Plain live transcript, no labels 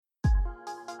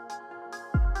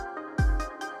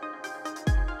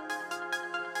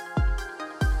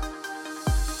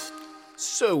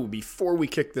So, before we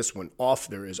kick this one off,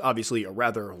 there is obviously a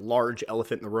rather large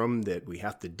elephant in the room that we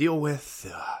have to deal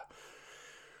with.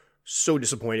 So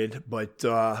disappointed, but,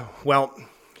 well,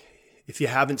 if you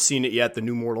haven't seen it yet, the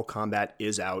new Mortal Kombat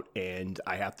is out, and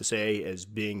I have to say, as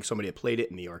being somebody that played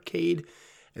it in the arcade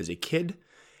as a kid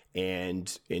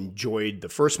and enjoyed the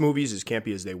first movies as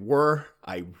campy as they were,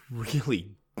 I really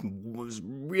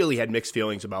had mixed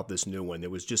feelings about this new one.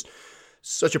 It was just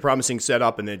such a promising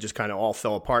setup, and then it just kind of all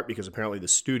fell apart because apparently the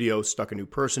studio stuck a new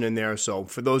person in there. So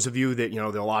for those of you that,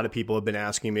 a lot of people have been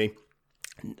asking me,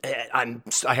 I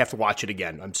have to watch it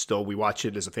again. We watch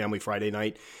it as a family Friday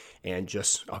night, and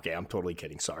I'm totally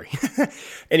kidding. Sorry.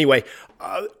 Anyway,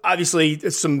 obviously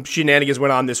some shenanigans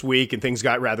went on this week and things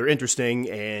got rather interesting,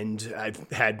 and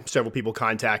I've had several people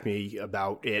contact me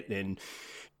about it and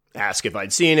ask if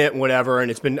I'd seen it and whatever.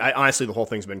 And honestly, the whole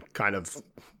thing's been kind of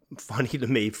funny to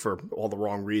me for all the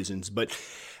wrong reasons. But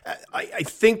I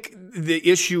think the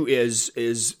issue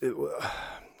is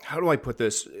how do I put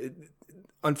this?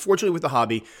 Unfortunately, with the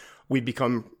hobby, we've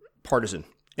become partisan.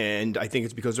 And I think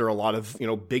it's because there are a lot of,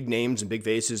 big names and big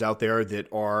faces out there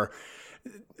that are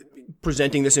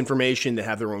presenting this information, that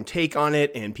have their own take on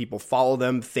it, and people follow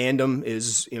them. Fandom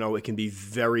is, it can be a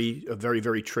very,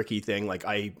 very tricky thing. Like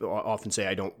I often say,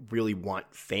 I don't really want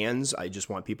fans. I just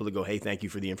want people to go, hey, thank you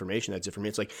for the information. That's it for me.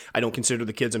 It's like, I don't consider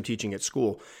the kids I'm teaching at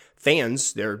school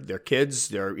fans. They're kids.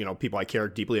 They're, people I care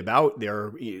deeply about.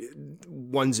 They're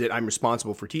ones that I'm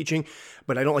responsible for teaching.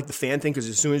 But I don't like the fan thing, because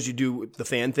as soon as you do the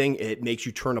fan thing, it makes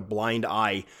you turn a blind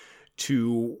eye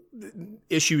to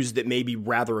issues that may be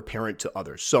rather apparent to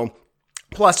others. So,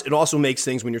 plus, it also makes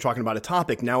things, when you're talking about a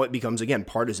topic, now it becomes, again,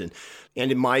 partisan.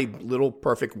 And in my little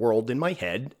perfect world in my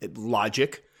head,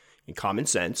 logic and common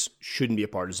sense shouldn't be a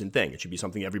partisan thing. It should be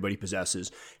something everybody possesses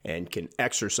and can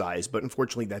exercise. But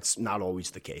unfortunately, that's not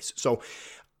always the case. So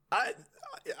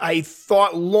I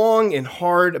thought long and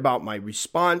hard about my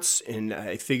response, and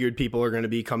I figured people are going to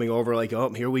be coming over like, oh,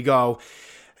 here we go.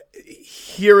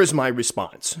 Here is my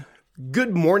response.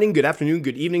 Good morning, good afternoon,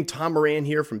 good evening. Tom Moran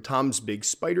here from Tom's Big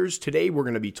Spiders. Today we're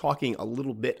going to be talking a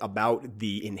little bit about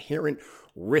the inherent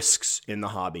risks in the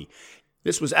hobby.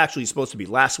 This was actually supposed to be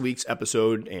last week's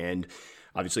episode and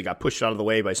obviously got pushed out of the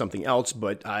way by something else,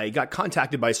 but I got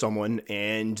contacted by someone,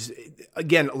 and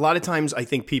again, a lot of times I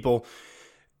think people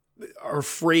are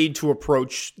afraid to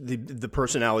approach the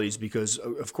personalities because,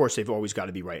 of course, they've always got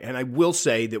to be right. And I will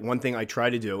say that one thing I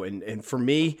try to do, and for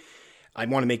me, I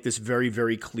want to make this very,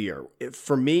 very clear.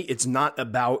 For me, it's not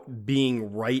about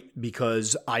being right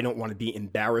because I don't want to be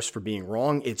embarrassed for being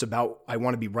wrong. It's about I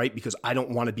want to be right because I don't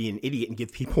want to be an idiot and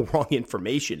give people wrong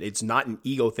information. It's not an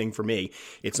ego thing for me.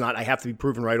 It's not I have to be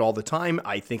proven right all the time.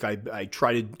 I think I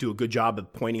try to do a good job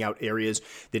of pointing out areas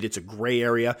that it's a gray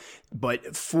area.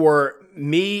 But for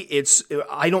me,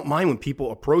 I don't mind when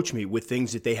people approach me with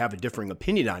things that they have a differing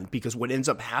opinion on, because what ends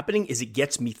up happening is it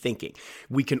gets me thinking.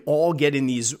 We can all get in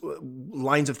these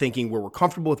lines of thinking where we're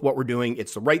comfortable with what we're doing.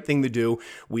 It's the right thing to do.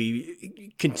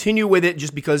 We continue with it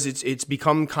just because it's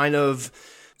become kind of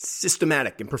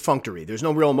systematic and perfunctory. There's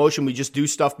no real emotion. We just do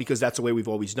stuff because that's the way we've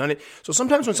always done it. So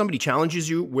sometimes when somebody challenges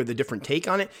you with a different take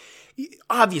on it,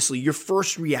 obviously your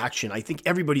first reaction, I think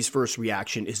everybody's first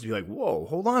reaction is to be like, whoa,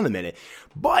 hold on a minute.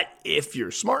 But if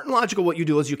you're smart and logical, what you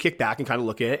do is you kick back and kind of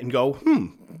look at it and go,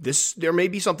 there may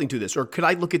be something to this, or could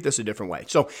I look at this a different way?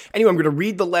 So anyway, I'm going to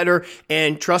read the letter,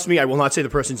 and trust me, I will not say the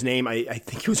person's name. I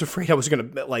think he was afraid I was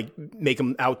going to make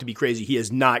him out to be crazy. He is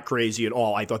not crazy at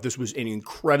all. I thought this was an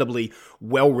incredibly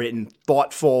well-written,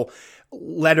 thoughtful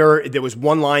letter. There was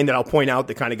one line that I'll point out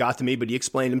that kind of got to me, but he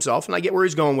explained himself, and I get where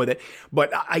he's going with it.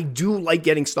 But I do like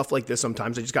getting stuff like this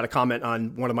sometimes. I just got a comment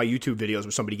on one of my YouTube videos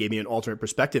where somebody gave me an alternate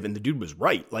perspective, and the dude was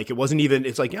right. Like, it wasn't even,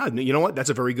 it's like, yeah, you know what? That's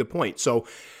a very good point. So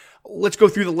let's go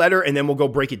through the letter, and then we'll go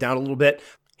break it down a little bit.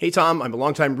 Hey, Tom, I'm a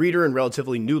longtime reader and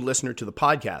relatively new listener to the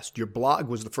podcast. Your blog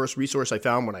was the first resource I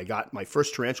found when I got my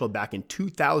first tarantula back in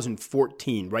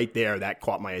 2014. Right there, that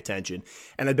caught my attention,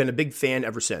 and I've been a big fan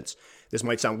ever since. This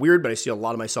might sound weird, but I see a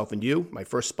lot of myself in you. My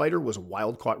first spider was a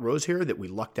wild-caught rosehair that we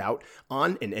lucked out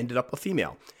on and ended up a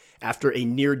female. After a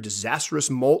near disastrous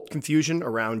molt confusion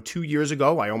around 2 years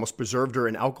ago, I almost preserved her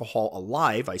in alcohol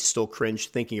alive. I still cringe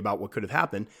thinking about what could have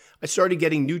happened. I started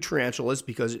getting new tarantulas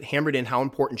because it hammered in how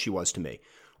important she was to me.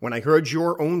 When I heard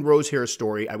your own rosehair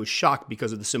story, I was shocked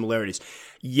because of the similarities.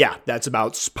 Yeah, that's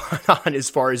about spot on as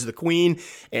far as the queen.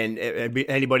 And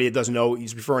anybody that doesn't know,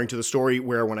 he's referring to the story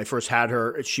where when I first had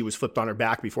her, she was flipped on her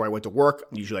back before I went to work.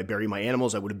 Usually I bury my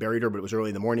animals. I would have buried her, but it was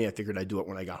early in the morning. I figured I'd do it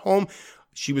when I got home.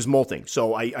 she was molting.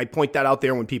 So I point that out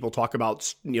there when people talk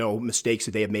about, mistakes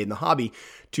that they have made in the hobby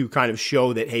to kind of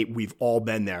show that, hey, we've all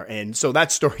been there. And so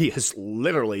that story is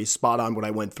literally spot on what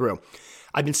I went through.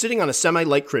 I've been sitting on a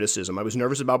semi-light criticism I was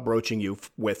nervous about broaching you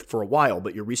with for a while,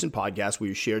 but your recent podcast where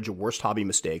you shared your worst hobby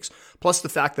mistakes, plus the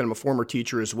fact that I'm a former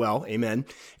teacher as well, amen,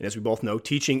 and as we both know,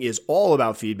 teaching is all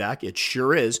about feedback, it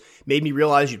sure is, made me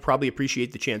realize you'd probably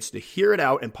appreciate the chance to hear it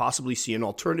out and possibly see an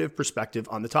alternative perspective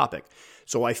on the topic.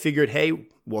 So I figured, hey,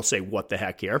 we'll say what the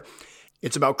heck here.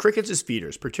 It's about crickets as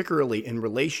feeders, particularly in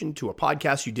relation to a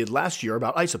podcast you did last year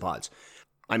about isopods.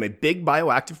 I'm a big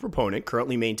bioactive proponent,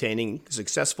 currently maintaining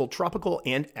successful tropical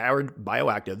and arid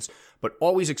bioactives, but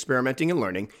always experimenting and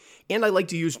learning, and I like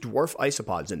to use dwarf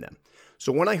isopods in them.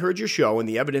 So when I heard your show and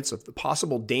the evidence of the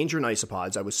possible danger in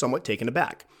isopods, I was somewhat taken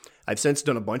aback. I've since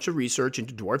done a bunch of research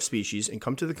into dwarf species and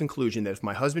come to the conclusion that if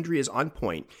my husbandry is on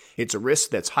point, it's a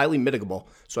risk that's highly mitigable,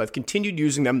 so I've continued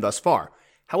using them thus far.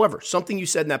 However, something you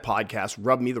said in that podcast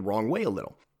rubbed me the wrong way a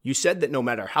little. You said that no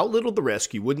matter how little the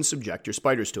risk, you wouldn't subject your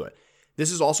spiders to it.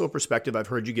 This is also a perspective I've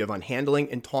heard you give on handling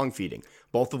and tong feeding,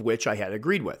 both of which I had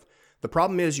agreed with. The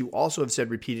problem is you also have said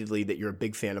repeatedly that you're a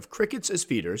big fan of crickets as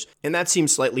feeders, and that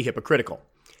seems slightly hypocritical.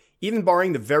 Even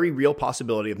barring the very real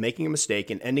possibility of making a mistake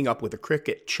and ending up with a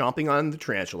cricket chomping on the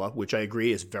tarantula, which I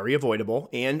agree is very avoidable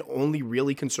and only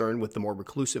really concerned with the more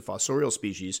reclusive fossorial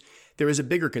species, there is a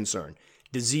bigger concern: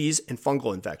 disease and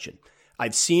fungal infection.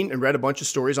 I've seen and read a bunch of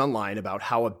stories online about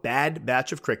how a bad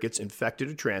batch of crickets infected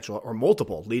a tarantula or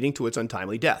multiple, leading to its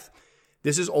untimely death.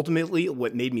 This is ultimately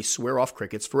what made me swear off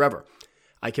crickets forever.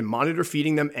 I can monitor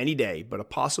feeding them any day, but a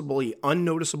possibly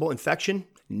unnoticeable infection?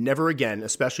 Never again,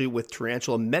 especially with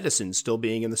tarantula medicine still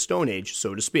being in the Stone Age,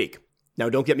 so to speak. Now,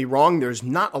 don't get me wrong, there's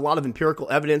not a lot of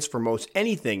empirical evidence for most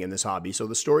anything in this hobby, so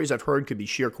the stories I've heard could be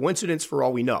sheer coincidence for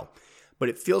all we know. But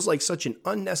it feels like such an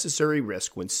unnecessary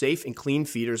risk when safe and clean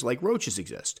feeders like roaches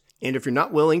exist. And if you're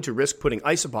not willing to risk putting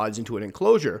isopods into an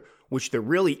enclosure, which there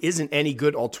really isn't any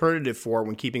good alternative for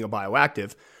when keeping a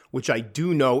bioactive, which I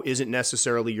do know isn't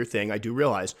necessarily your thing, I do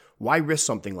realize, why risk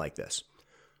something like this?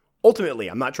 Ultimately,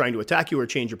 I'm not trying to attack you or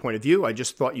change your point of view. I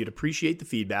just thought you'd appreciate the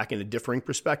feedback and a differing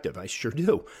perspective. I sure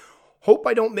do. Hope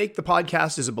I don't make the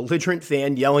podcast as a belligerent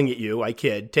fan yelling at you. I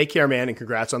kid. Take care, man, and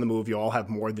congrats on the move. You all have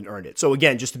more than earned it. So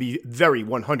again, just to be very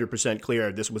 100%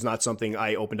 clear, this was not something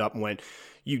I opened up and went,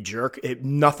 you jerk.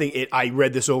 I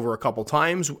read this over a couple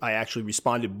times. I actually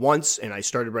responded once, and I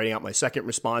started writing out my second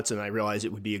response, and I realized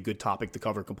it would be a good topic to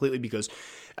cover completely because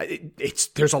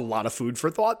there's a lot of food for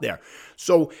thought there.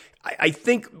 So I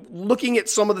think looking at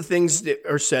some of the things that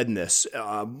are said in this,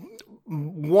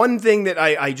 one thing that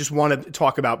I just want to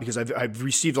talk about, because I've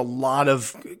received a lot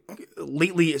of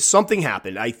lately, something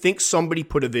happened. I think somebody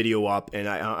put a video up, and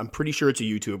I'm pretty sure it's a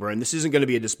YouTuber, and this isn't going to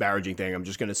be a disparaging thing. I'm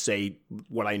just going to say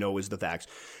what I know is the facts.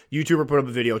 YouTuber put up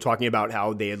a video talking about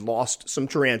how they had lost some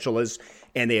tarantulas,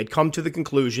 and they had come to the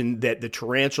conclusion that the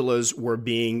tarantulas were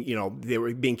being, they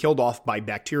were being killed off by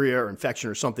bacteria or infection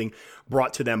or something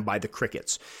brought to them by the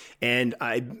crickets. And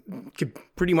I could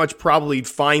pretty much probably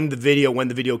find the video when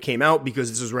the video came out, because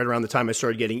this is right around the time I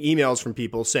started getting emails from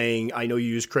people saying, I know you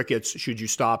use crickets. Should you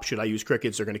stop? Should I use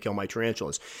crickets? They're going to kill my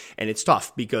tarantulas. And it's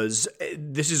tough because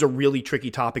this is a really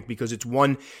tricky topic, because it's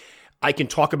one, I can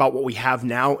talk about what we have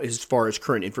now as far as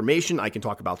current information. I can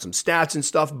talk about some stats and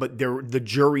stuff, but the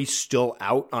jury's still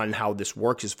out on how this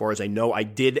works. As far as I know, I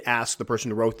did ask the person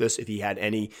who wrote this if he had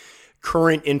any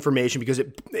current information, because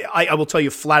I will tell you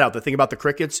flat out, the thing about the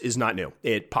crickets is not new.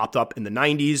 It popped up in the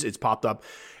 90s. It's popped up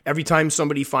every time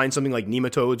somebody finds something like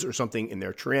nematodes or something in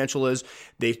their tarantulas.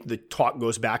 The talk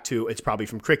goes back to it's probably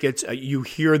from crickets. You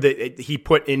hear that he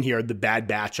put in here the bad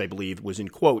batch, I believe, was in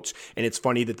quotes. And it's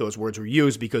funny that those words were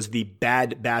used, because the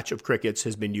bad batch of crickets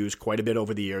has been used quite a bit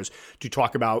over the years to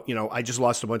talk about, I just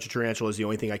lost a bunch of tarantulas. The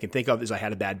only thing I can think of is I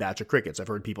had a bad batch of crickets. I've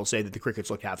heard people say that the crickets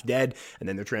look half dead and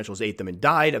then their tarantulas ate them and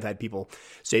died. I've had people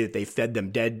say that they fed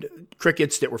them dead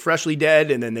crickets that were freshly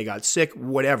dead and then they got sick,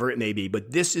 whatever it may be.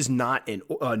 But this is not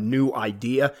a new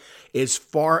idea. As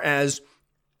far as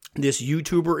this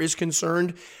YouTuber is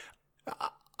concerned,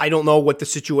 I don't know what the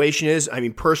situation is. I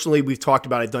mean, personally, we've talked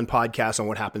about, I've done podcasts on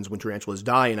what happens when tarantulas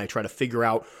die, and I try to figure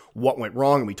out what went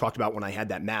wrong. And we talked about when I had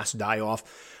that mass die off.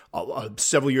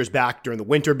 several years back during the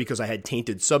winter because I had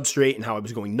tainted substrate and how I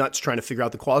was going nuts trying to figure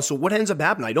out the cause. So what ends up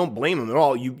happening, I don't blame them at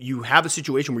all. You have a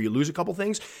situation where you lose a couple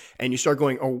things and you start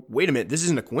going, oh, wait a minute, this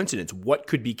isn't a coincidence. What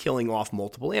could be killing off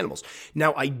multiple animals?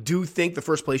 Now, I do think the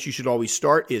first place you should always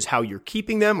start is how you're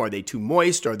keeping them. Are they too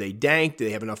moist? Are they dank? Do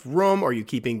they have enough room? Are you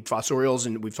keeping fossorials?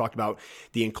 And we've talked about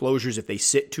the enclosures. If they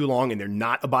sit too long and they're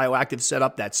not a bioactive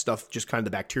setup, that stuff just kind of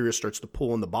the bacteria starts to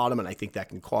pull in the bottom. And I think that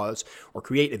can cause or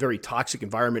create a very toxic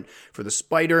environment for the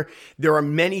spider. There are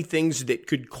many things that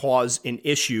could cause an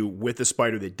issue with the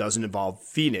spider that doesn't involve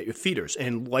feeders.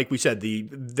 And like we said, the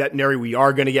veterinary, we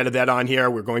are going to get a vet on here.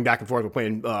 We're going back and forth. We're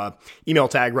playing email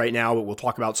tag right now, but we'll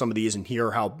talk about some of these and hear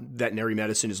how veterinary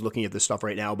medicine is looking at this stuff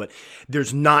right now. But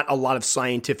there's not a lot of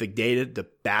scientific data to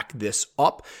back this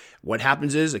up. What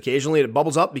happens is occasionally it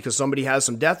bubbles up because somebody has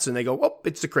some deaths and they go, oh,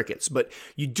 it's the crickets. But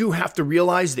you do have to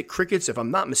realize that crickets, if I'm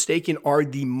not mistaken, are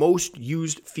the most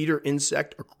used feeder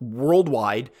insect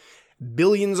worldwide.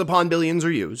 Billions upon billions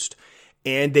are used.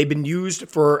 And they've been used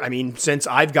for, since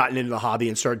I've gotten into the hobby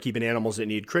and started keeping animals that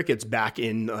need crickets back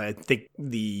in, I think,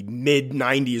 the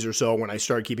mid-90s or so when I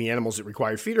started keeping animals that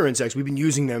required feeder insects. We've been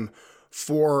using them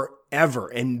forever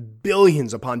and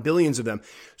billions upon billions of them.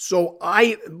 So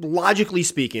logically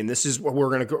speaking, this is what we're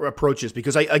going to approach this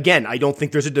because I don't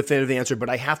think there's a definitive answer, but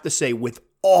I have to say with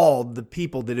all the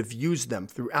people that have used them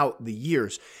throughout the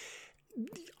years,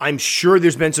 I'm sure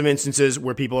there's been some instances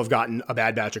where people have gotten a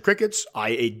bad batch of crickets.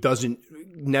 It doesn't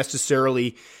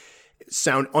necessarily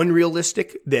sound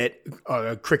unrealistic that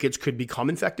crickets could become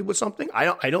infected with something.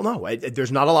 I don't know.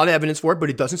 There's not a lot of evidence for it, but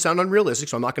it doesn't sound unrealistic,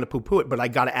 so I'm not going to poo-poo it. But I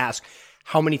got to ask,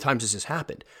 how many times has this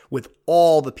happened with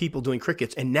all the people doing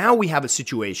crickets? And now we have a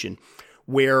situation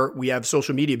where we have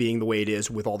social media being the way it is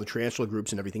with all the tarantula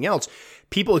groups and everything else.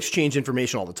 People exchange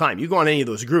information all the time. You go on any of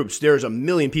those groups, there's a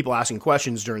million people asking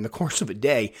questions during the course of a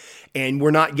day, and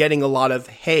we're not getting a lot of,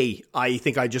 hey, I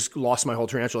think I just lost my whole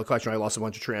tarantula collection. I lost a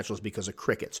bunch of tarantulas because of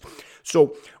crickets.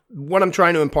 So what I'm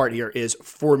trying to impart here is,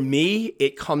 for me,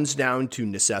 it comes down to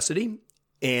necessity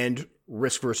and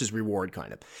risk versus reward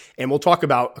kind of. And we'll talk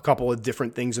about a couple of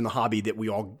different things in the hobby that we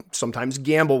all sometimes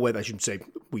gamble with. I shouldn't say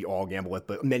we all gamble with,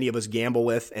 but many of us gamble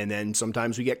with. And then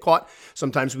sometimes we get caught,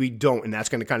 sometimes we don't. And that's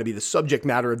going to kind of be the subject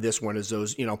matter of this one, is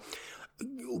those,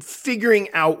 figuring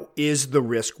out, is the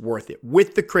risk worth it?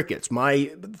 With the crickets,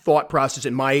 my thought process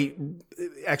and my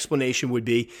explanation would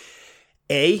be,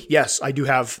 yes, I do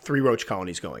have 3 roach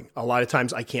colonies going. A lot of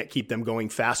times I can't keep them going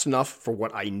fast enough for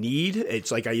what I need.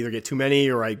 It's like I either get too many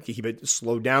or I keep it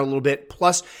slowed down a little bit.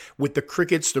 Plus, with the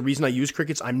crickets, the reason I use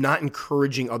crickets, I'm not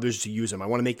encouraging others to use them. I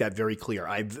want to make that very clear.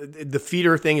 The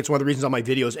feeder thing, it's one of the reasons on my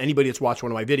videos, anybody that's watched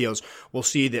one of my videos will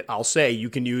see that I'll say you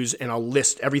can use, and I'll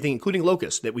list everything, including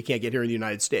locusts, that we can't get here in the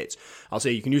United States. I'll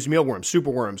say you can use mealworms,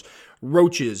 superworms,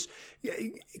 roaches,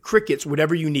 crickets,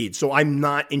 whatever you need. So I'm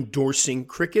not endorsing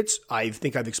crickets. I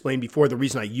think I've explained before, the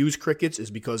reason I use crickets is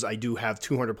because I do have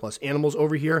 200 plus animals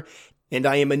over here, and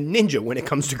I am a ninja when it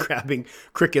comes to grabbing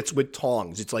crickets with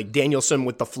tongs. It's like Danielson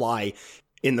with the fly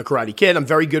in The Karate Kid. I'm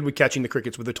very good with catching the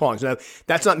crickets with the tongs. Now,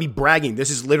 that's not me bragging.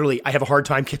 This is literally, I have a hard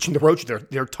time catching the roaches.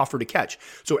 They're tougher to catch.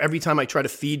 So every time I try to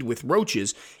feed with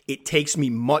roaches, it takes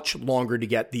me much longer to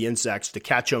get the insects, to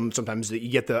catch them. Sometimes I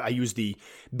use the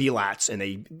belats, and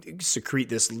they secrete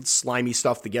this slimy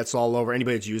stuff that gets all over.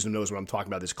 Anybody that's used them knows what I'm talking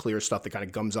about, this clear stuff that kind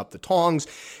of gums up the tongs.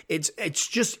 It's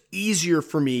just easier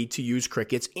for me to use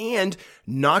crickets, and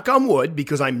knock on wood,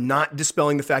 because I'm not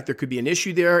dispelling the fact there could be an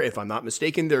issue there. If I'm not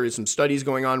mistaken, there is some studies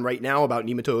going on right now about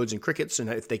nematodes and crickets and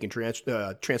if they can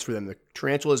transfer them to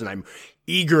tarantulas, and I'm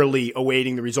eagerly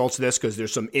awaiting the results of this because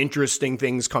there's some interesting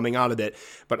things coming out of it,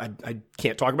 but I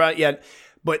can't talk about it yet.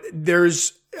 But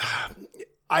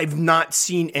I've not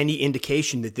seen any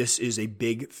indication that this is a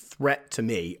big threat to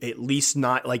me, at least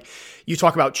not like you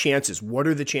talk about chances. What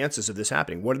are the chances of this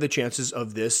happening? What are the chances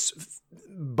of this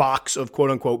box of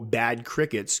quote unquote bad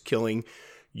crickets killing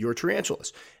your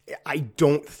tarantulas? I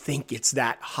don't think it's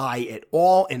that high at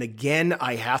all. And again,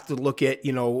 I have to look at,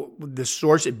 the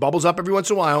source. It bubbles up every once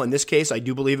in a while. In this case, I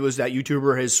do believe it was that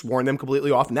YouTuber has sworn them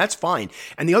completely off, and that's fine.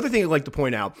 And the other thing I'd like to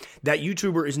point out, that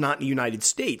YouTuber is not in the United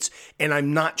States, and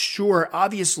I'm not sure,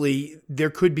 obviously,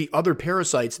 there could be other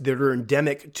parasites that are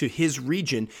endemic to his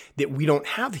region that we don't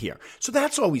have here. So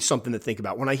that's always something to think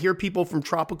about. When I hear people from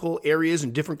tropical areas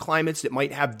and different climates that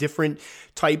might have different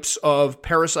types of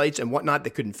parasites and whatnot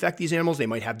that could infect these animals, they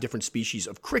might have different species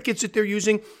of crickets that they're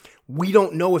using. We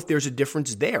don't know if there's a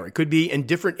difference there. It could be in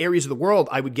different areas of the world.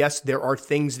 I would guess there are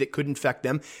things that could infect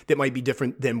them that might be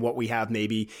different than what we have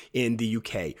maybe in the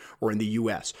UK or in the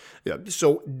US.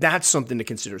 So that's something to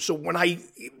consider. So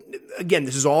again,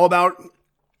 this is all about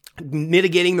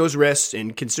mitigating those risks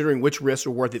and considering which risks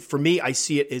are worth it. For me, I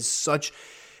see it as such,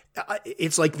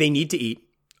 it's like they need to eat.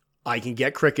 I can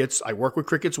get crickets. I work with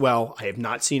crickets well. I have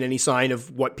not seen any sign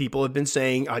of what people have been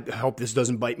saying. I hope this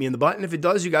doesn't bite me in the butt. And if it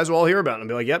does, you guys will all hear about it and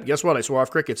be like, yep, guess what? I swore off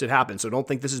crickets. It happened. So don't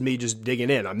think this is me just digging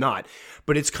in. I'm not.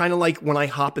 But it's kind of like when I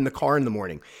hop in the car in the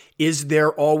morning. Is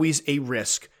there always a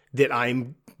risk that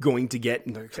I'm going to get,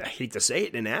 I hate to say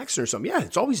it, in an accident or something? Yeah,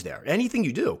 it's always there. Anything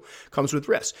you do comes with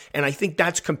risk. And I think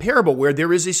that's comparable where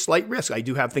there is a slight risk. I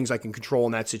do have things I can control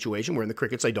in that situation, where in the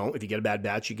crickets I don't. If you get a bad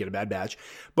batch, you get a bad batch.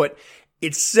 But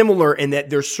it's similar in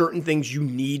that there's certain things you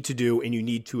need to do and you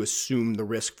need to assume the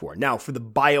risk for. Now, for the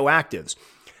bioactives,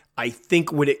 I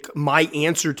think my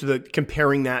answer to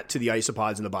comparing that to the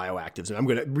isopods and the bioactives, and I'm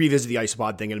going to revisit the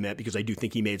isopod thing in a minute because I do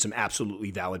think he made some absolutely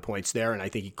valid points there, and I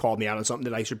think he called me out on something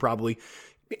that I should probably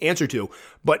answer to.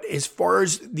 But as far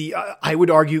as I would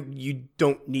argue you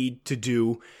don't need to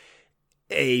do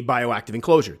a bioactive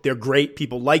enclosure. They're great.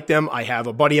 People like them. I have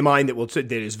a buddy of mine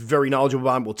that is very knowledgeable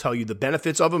about them, will tell you the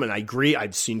benefits of them. And I agree.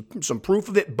 I've seen some proof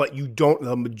of it, but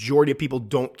the majority of people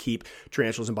don't keep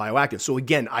tarantulas in bioactive. So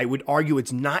again, I would argue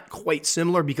it's not quite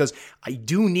similar because I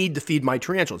do need to feed my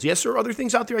tarantulas. Yes, there are other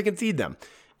things out there I can feed them.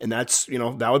 And that's,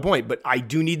 valid point, but I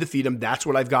do need to feed them. That's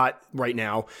what I've got right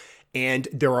now. And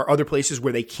there are other places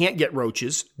where they can't get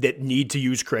roaches that need to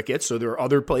use crickets. So there are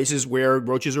other places where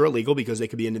roaches are illegal because they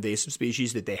could be an invasive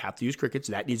species that they have to use crickets.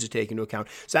 That needs to take into account.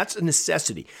 So that's a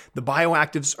necessity. The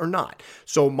bioactives are not.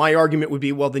 So my argument would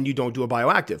be, well, then you don't do a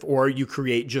bioactive, or you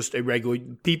create just a regular.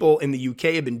 People in the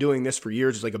UK have been doing this for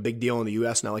years. It's like a big deal in the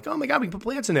US now. Like, oh my God, we can put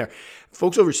plants in there.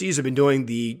 Folks overseas have been doing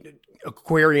the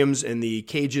aquariums and the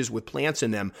cages with plants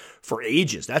in them for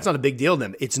ages. That's not a big deal to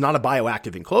them. It's not a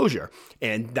bioactive enclosure.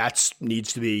 And that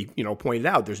needs to be, pointed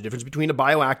out. There's a difference between a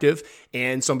bioactive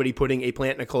and somebody putting a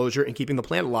plant in a enclosure and keeping the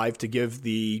plant alive to give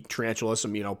the tarantula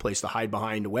some, place to hide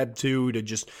behind a web to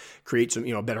just create some,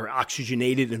 better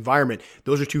oxygenated environment.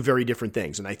 Those are two very different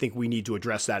things. And I think we need to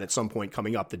address that at some point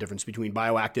coming up, the difference between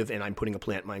bioactive and I'm putting a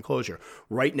plant in my enclosure.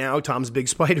 Right now, Tom's Big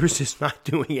Spiders is not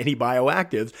doing any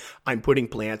bioactives. I'm putting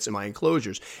plants in my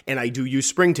enclosures. And I do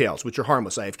use springtails, which are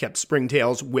harmless. I have kept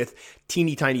springtails with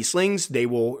teeny tiny slings. They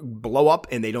will blow up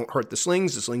and they don't hurt the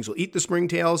slings. The slings will eat the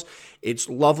springtails. It's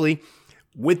lovely.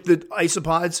 With the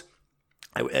isopods,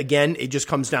 again, it just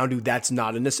comes down to that's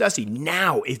not a necessity.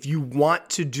 Now, if you want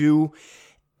to do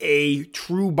a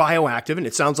true bioactive, and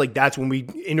it sounds like that's when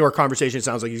into our conversation, it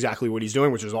sounds like exactly what he's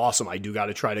doing, which is awesome. I do got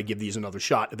to try to give these another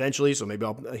shot eventually, so maybe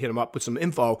I'll hit him up with some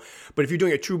info. But if you're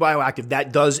doing a true bioactive,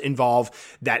 that does involve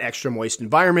that extra moist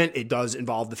environment. It does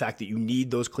involve the fact that you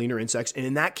need those cleaner insects, and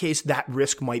in that case, that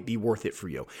risk might be worth it for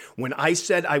you. When I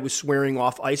said I was swearing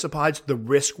off isopods, the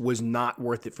risk was not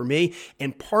worth it for me,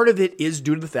 and part of it is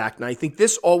due to the fact, and I think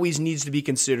this always needs to be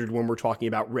considered when we're talking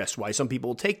about risk, why some people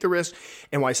will take the risk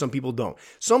and why some people don't.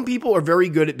 Some people are very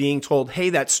good at being told, hey,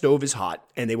 that stove is hot,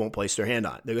 and they won't place their hand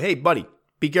on it. They go, hey, buddy,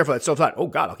 be careful, that stove's hot. Oh,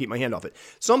 God, I'll keep my hand off it.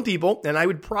 Some people, and I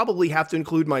would probably have to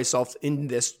include myself in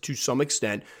this to some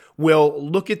extent, will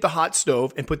look at the hot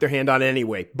stove and put their hand on it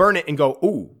anyway, burn it and go,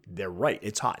 ooh, they're right,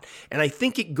 it's hot. And I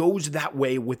think it goes that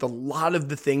way with a lot of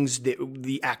the things,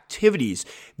 the activities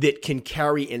that can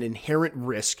carry an inherent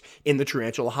risk in the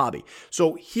tarantula hobby.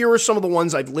 So here are some of the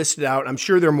ones I've listed out. I'm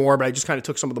sure there are more, but I just kind of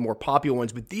took some of the more popular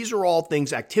ones. But these are all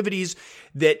things, activities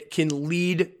that can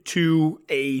lead to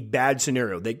a bad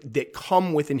scenario, that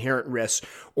come with inherent risks,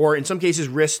 or in some cases,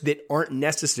 risks that aren't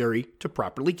necessary to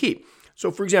properly keep. So,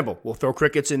 for example, we'll throw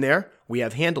crickets in there. We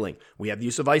have handling. We have the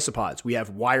use of isopods. We have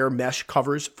wire mesh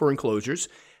covers for enclosures,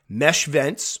 mesh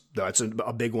vents. That's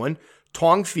a big one.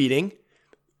 Tong feeding,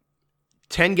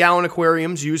 10-gallon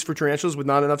aquariums used for tarantulas with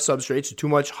not enough substrates, too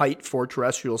much height for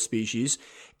terrestrial species,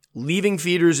 leaving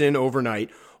feeders in overnight.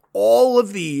 All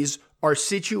of these are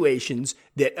situations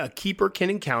that a keeper can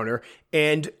encounter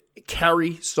and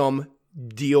carry some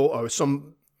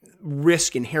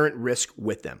risk, inherent risk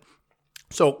with them.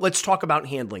 So let's talk about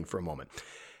handling for a moment.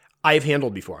 I've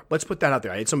handled before. Let's put that out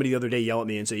there. I had somebody the other day yell at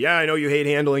me and say, yeah, I know you hate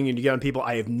handling and you get on people.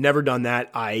 I have never done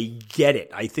that. I get it.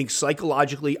 I think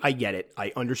psychologically, I get it.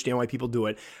 I understand why people do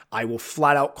it. I will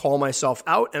flat out call myself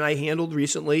out, and I handled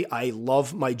recently. I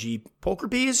love my G poker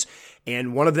peas,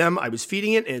 and one of them, I was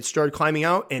feeding it and it started climbing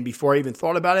out, and before I even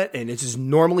thought about it, and this is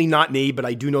normally not me, but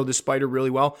I do know this spider really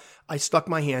well, I stuck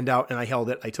my hand out and I held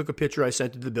it. I took a picture, I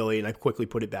sent it to Billy, and I quickly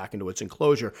put it back into its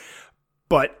enclosure.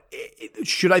 But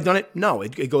should I have done it? No,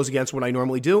 it goes against what I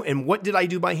normally do. And what did I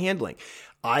do by handling?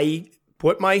 I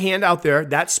put my hand out there.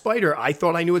 That spider, I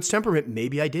thought I knew its temperament.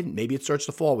 Maybe I didn't. Maybe it starts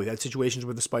to fall. We've had situations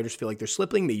where the spiders feel like they're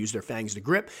slipping. They use their fangs to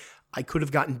grip. I could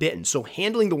have gotten bitten. So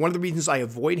handling, one of the reasons I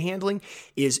avoid handling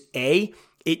is A,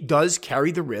 it does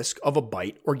carry the risk of a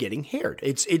bite or getting haired.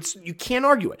 It's you can't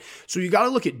argue it. So you got to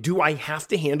look at, do I have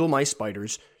to handle my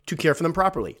spiders to care for them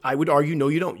properly? I would argue, no,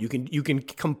 you don't. You can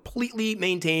completely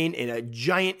maintain a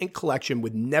giant collection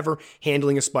with never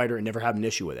handling a spider and never have an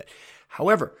issue with it.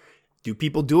 However, do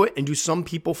people do it, and do some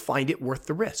people find it worth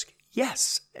the risk?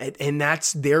 Yes, and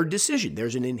that's their decision.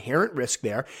 There's an inherent risk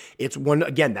there. That's one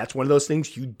of those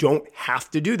things, you don't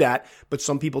have to do that, but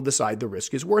some people decide the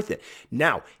risk is worth it.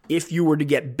 Now, if you were to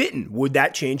get bitten, would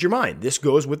that change your mind? This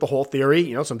goes with the whole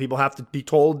theory. Some people have to be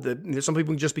told that, some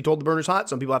people can just be told the burner's hot.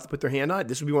 Some people have to put their hand on it.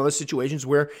 This would be one of those situations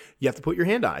where you have to put your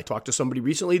hand on it. I talked to somebody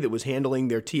recently that was handling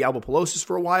their T. albipilosis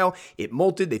for a while. It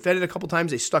molted. They fed it a couple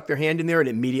times. They stuck their hand in there and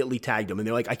immediately tagged them. And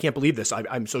they're like, I can't believe this.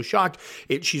 I'm so shocked.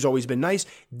 She's always been nice.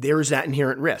 There's that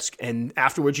inherent risk. And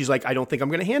afterwards, she's like, I don't think I'm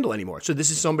going to handle anymore. So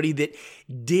this is somebody that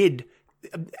did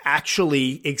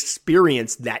actually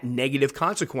experience that negative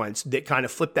consequence that kind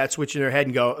of flipped that switch in their head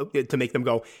and go to make them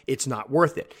go, it's not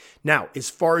worth it. Now,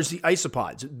 as far as the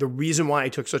isopods, the reason why I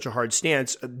took such a hard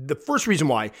stance, the first reason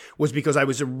why was because I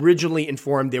was originally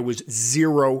informed there was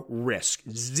zero risk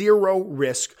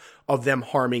of them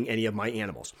harming any of my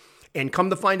animals. And come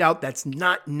to find out, that's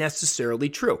not necessarily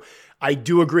true. I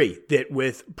do agree that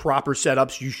with proper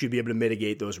setups, you should be able to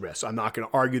mitigate those risks. I'm not going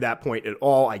to argue that point at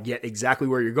all. I get exactly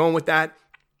where you're going with that.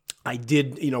 I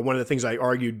did, one of the things I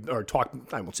argued or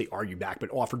talked, I won't say argue back,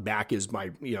 but offered back as my,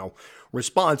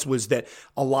 response was that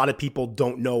a lot of people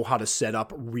don't know how to set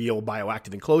up real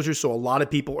bioactive enclosures. So a lot of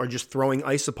people are just throwing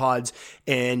isopods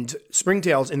and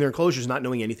springtails in their enclosures, not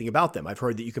knowing anything about them. I've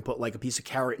heard that you can put like a piece of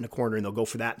carrot in a corner and they'll go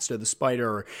for that instead of the spider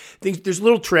or things. There's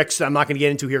little tricks that I'm not going to get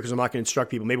into here because I'm not going to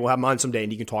instruct people. Maybe we'll have them on someday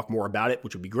and you can talk more about it,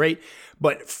 which would be great.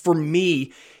 But for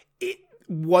me, it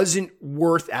wasn't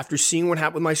worth, after seeing what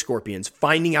happened with my scorpions,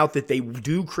 finding out that they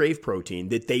do crave protein,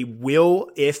 that they will,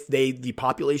 if the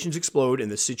populations explode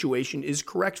and the situation is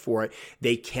correct for it,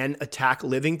 they can attack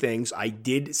living things. I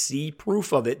did see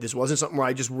proof of it. This wasn't something where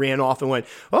I just ran off and went,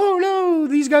 oh no,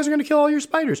 these guys are going to kill all your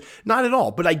spiders. Not at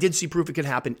all. But I did see proof it could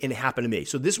happen, and it happened to me.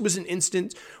 So this was an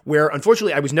instance where,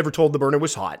 unfortunately, I was never told the burner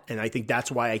was hot. And I think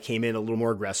that's why I came in a little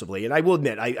more aggressively. And I will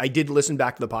admit, I did listen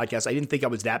back to the podcast. I didn't think I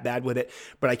was that bad with it,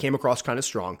 but I came across kind of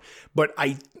strong. But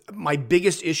my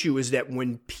biggest issue is that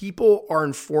when people are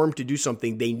informed to do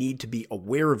something, they need to be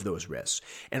aware of those risks.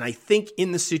 And I think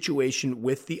in the situation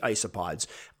with the isopods,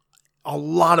 a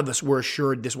lot of us were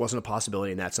assured this wasn't a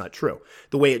possibility, and that's not true.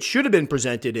 The way it should have been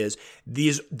presented is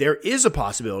there is a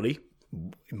possibility.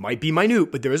 It might be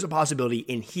minute, but there is a possibility,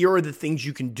 and here are the things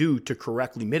you can do to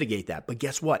correctly mitigate that. But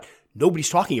guess what? Nobody's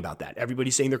talking about that.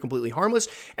 Everybody's saying they're completely harmless,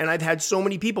 and I've had so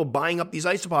many people buying up these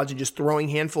isopods and just throwing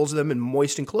handfuls of them in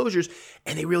moist enclosures,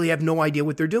 and they really have no idea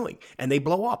what they're doing, and they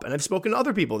blow up. And I've spoken to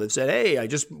other people that said, hey, I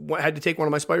just had to take one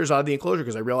of my spiders out of the enclosure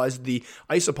because I realized the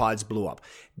isopods blew up.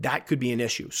 That could be an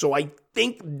issue. So I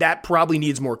think that probably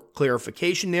needs more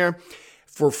clarification there.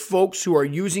 For folks who are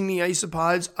using the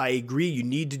isopods, I agree. You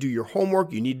need to do your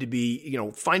homework. You need to be,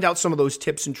 find out some of those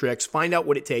tips and tricks, find out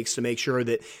what it takes to make sure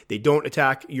that they don't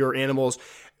attack your animals.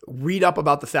 Read up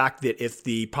about the fact that if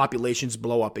the populations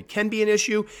blow up, it can be an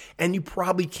issue, and you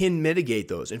probably can mitigate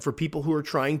those. And for people who are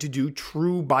trying to do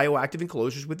true bioactive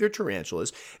enclosures with their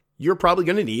tarantulas, you're probably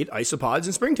going to need isopods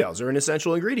and springtails. They're an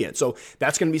essential ingredient. So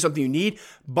that's going to be something you need.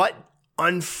 But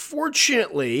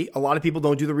unfortunately, a lot of people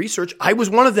don't do the research. I was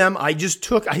one of them. I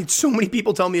had so many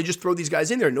people tell me to just throw these guys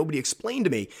in there. Nobody explained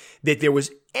to me that there was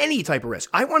any type of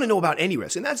risk. I want to know about any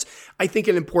risk. And that's, I think,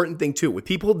 an important thing too. With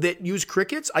people that use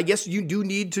crickets, I guess you do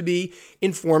need to be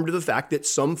informed of the fact that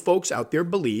some folks out there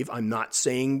believe, I'm not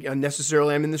saying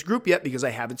necessarily I'm in this group yet because I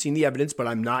haven't seen the evidence, but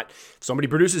I'm not, if somebody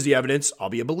produces the evidence, I'll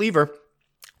be a believer.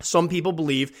 Some people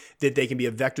believe that they can be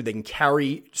a vector. They can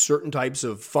carry certain types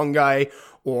of fungi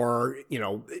or,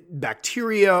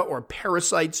 bacteria or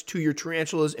parasites to your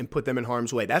tarantulas and put them in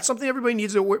harm's way. That's something everybody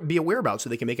needs to be aware about so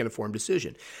they can make an informed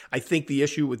decision. I think the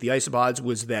issue with the isopods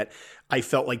was that I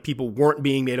felt like people weren't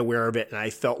being made aware of it, and I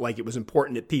felt like it was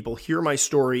important that people hear my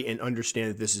story and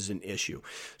understand that this is an issue.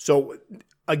 So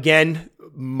again,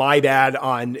 my bad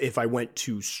on if I went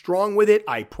too strong with it.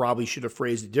 I probably should have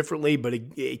phrased it differently, but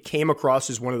it came across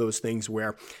as one of those things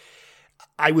where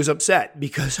I was upset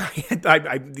because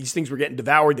these things were getting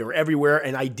devoured. They were everywhere,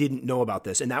 and I didn't know about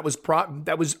this. And that was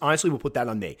honestly, we'll put that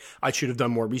on me. I should have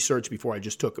done more research before I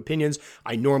just took opinions.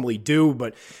 I normally do,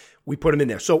 but we put them in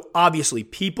there. So obviously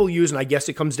people use, and I guess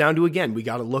it comes down to, again, we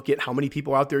got to look at how many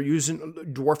people out there using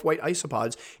dwarf white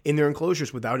isopods in their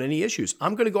enclosures without any issues.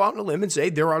 I'm going to go out on a limb and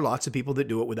say there are lots of people that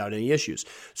do it without any issues.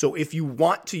 So if you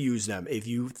want to use them, if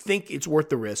you think it's worth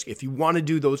the risk, if you want to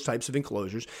do those types of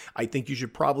enclosures, I think you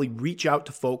should probably reach out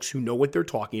to folks who know what they're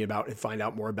talking about and find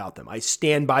out more about them. I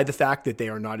stand by the fact that they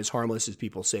are not as harmless as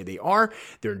people say they are.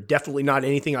 They're definitely not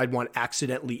anything I'd want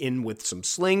accidentally in with some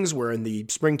slings, where in the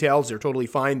springtails, they're totally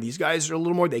fine. These guys are a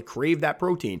little more, they crave that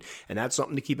protein, and that's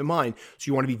something to keep in mind. So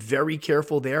you want to be very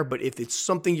careful there, but if it's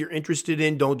something you're interested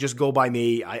in, don't just go by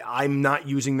me. I'm not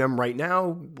using them right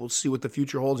now. We'll see what the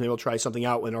future holds. Maybe I'll try something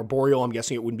out. In arboreal, I'm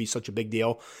guessing it wouldn't be such a big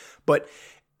deal, but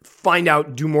find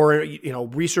out, do more,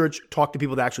 research, talk to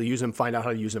people that actually use them, find out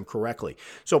how to use them correctly.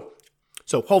 So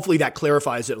hopefully that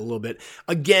clarifies it a little bit.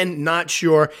 Again, not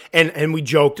sure. And we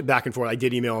joked back and forth. I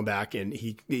did email him back, and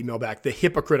he emailed back. The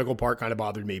hypocritical part kind of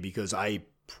bothered me because I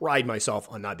pride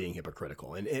myself on not being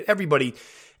hypocritical. And everybody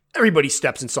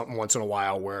steps in something once in a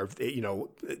while where,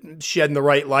 shedding the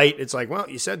right light. It's like, well,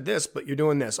 you said this, but you're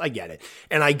doing this. I get it.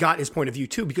 And I got his point of view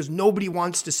too, because nobody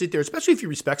wants to sit there, especially if you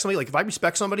respect somebody. Like if I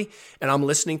respect somebody and I'm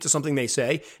listening to something they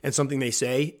say, and something they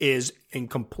say is in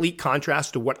complete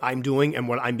contrast to what I'm doing and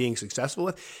what I'm being successful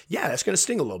with, yeah, that's going to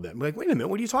sting a little bit. I'm like, wait a minute,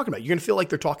 what are you talking about? You're going to feel like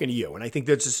they're talking to you. And I think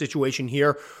there's a situation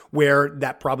here where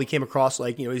that probably came across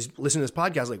like, he's listening to this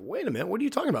podcast like, wait a minute, what are you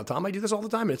talking about, Tom? I do this all the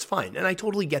time and it's fine. And I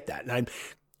totally get that. And I'm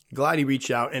glad he reached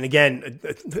out. And again,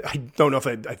 I don't know if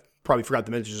I probably forgot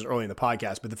to mention this early in the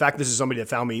podcast, but the fact this is somebody that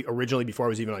found me originally before I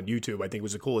was even on YouTube, I think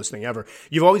was the coolest thing ever.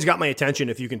 You've always got my attention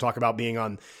if you can talk about being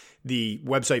on the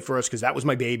website first, because that was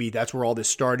my baby. That's where all this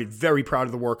started. Very proud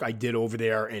of the work I did over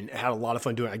there and had a lot of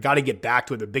fun doing it. I got to get back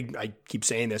to it. I keep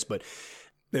saying this, but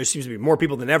there seems to be more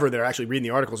people than ever that are actually reading the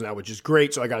articles now, which is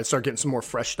great. So I got to start getting some more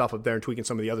fresh stuff up there and tweaking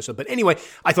some of the other stuff. But anyway,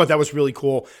 I thought that was really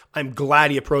cool. I'm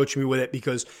glad he approached me with it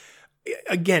because,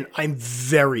 again, I'm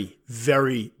very,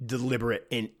 very deliberate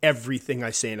in everything I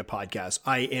say in a podcast.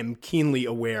 I am keenly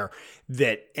aware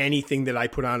that anything that I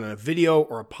put on a video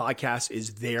or a podcast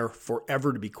is there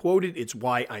forever to be quoted. It's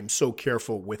why I'm so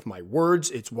careful with my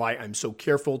words. It's why I'm so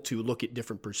careful to look at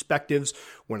different perspectives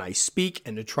when I speak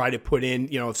and to try to put in,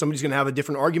 if somebody's going to have a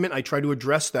different argument, I try to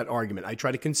address that argument. I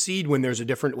try to concede when there's a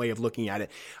different way of looking at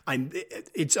it.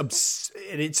 It's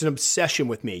an obsession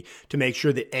with me to make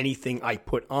sure that anything I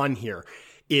put on here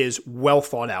is well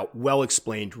thought out, well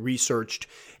explained, researched,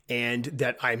 and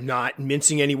that I'm not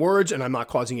mincing any words and I'm not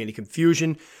causing any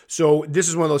confusion. So this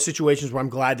is one of those situations where I'm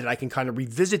glad that I can kind of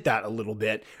revisit that a little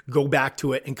bit, go back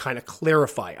to it and kind of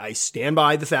clarify. I stand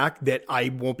by the fact that I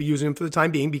won't be using them for the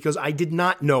time being because I did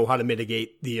not know how to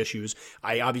mitigate the issues.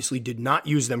 I obviously did not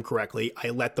use them correctly. I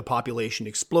let the population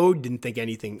explode, didn't think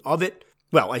anything of it.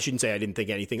 Well, I shouldn't say I didn't think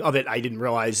anything of it. I didn't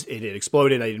realize it had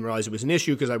exploded. I didn't realize it was an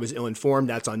issue because I was ill-informed.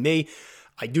 That's on me.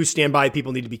 I do stand by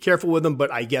people need to be careful with them,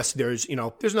 but I guess there's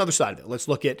another side of it. Let's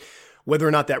look at whether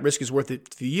or not that risk is worth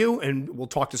it for you, and we'll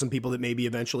talk to some people that maybe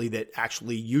eventually that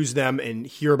actually use them and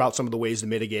hear about some of the ways to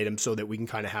mitigate them so that we can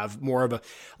kind of have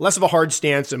less of a hard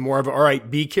stance and more of all right,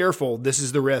 be careful. This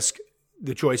is the risk.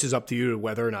 The choice is up to you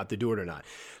whether or not to do it or not.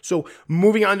 So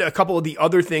moving on to a couple of the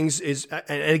other things is,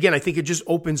 and again, I think it just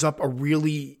opens up a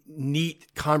really neat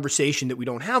conversation that we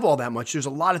don't have all that much. There's a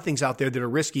lot of things out there that are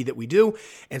risky that we do,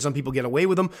 and some people get away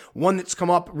with them. One that's come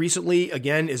up recently,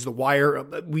 again, is the wire.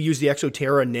 We use the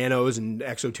Exoterra Nanos and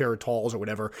Exoterra Talls or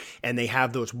whatever, and they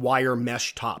have those wire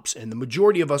mesh tops. And the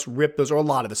majority of us rip those, or a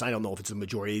lot of us, I don't know if it's a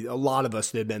majority, a lot of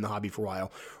us that have been in the hobby for a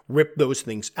while, rip those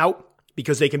things out,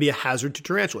 because they can be a hazard to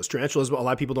tarantulas. Tarantulas, a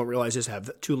lot of people don't realize this,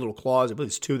 have two little claws. I believe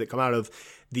it's two that come out of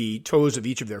the toes of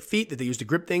each of their feet that they use to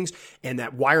grip things. And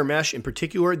that wire mesh in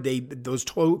particular, those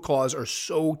toe claws are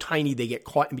so tiny they get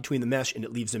caught in between the mesh and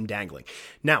it leaves them dangling.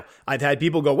 Now, I've had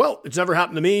people go, well, it's never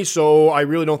happened to me, so I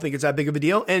really don't think it's that big of a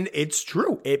deal. And it's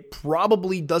true. It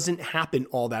probably doesn't happen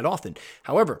all that often.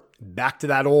 However, back to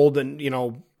that old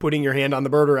and, putting your hand on the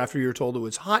birder after you're told it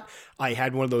was hot. I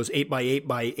had one of those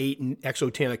 8x8x8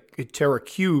 Exoterra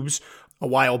cubes a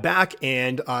while back,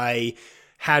 and I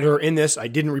had her in this. I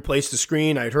didn't replace the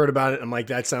screen. I had heard about it. I'm like,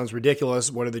 that sounds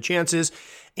ridiculous. What are the chances?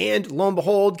 And lo and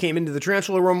behold, came into the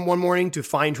tarantula room one morning to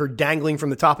find her dangling from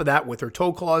the top of that with her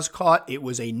toe claws caught. It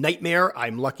was a nightmare.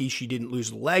 I'm lucky she didn't lose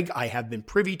the leg. I have been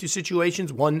privy to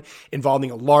situations, one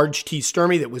involving a large T.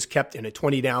 sturmey that was kept in a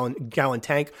 20-gallon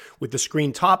tank with the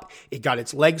screen top. It got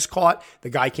its legs caught. The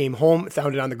guy came home,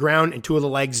 found it on the ground, and two of the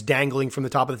legs dangling from the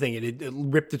top of the thing. It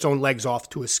ripped its own legs off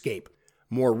to escape.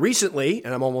 More recently,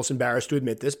 and I'm almost embarrassed to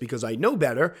admit this because I know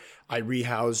better, I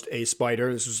rehoused a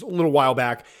spider. This was a little while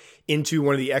back into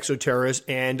one of the Exoterras,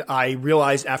 and I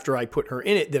realized after I put her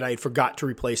in it that I forgot to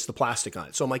replace the plastic on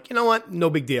it. So I'm like, you know what? No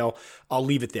big deal. I'll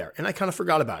leave it there. And I kind of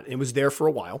forgot about it. It was there for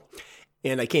a while.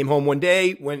 And I came home one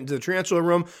day, went into the tarantula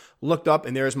room, looked up,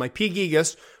 and there's my P.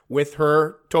 gigas with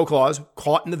her toe claws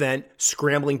caught in the vent,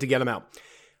 scrambling to get them out.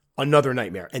 Another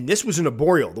nightmare. And this was an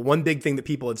arboreal. The one big thing that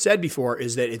people had said before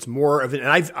is that it's more of an, and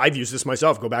I've used this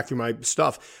myself, go back through my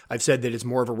stuff. I've said that it's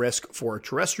more of a risk for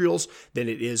terrestrials than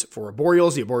it is for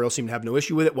arboreals. The arboreals seem to have no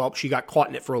issue with it. Well, she got caught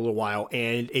in it for a little while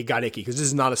and it got icky because this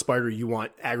is not a spider you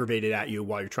want aggravated at you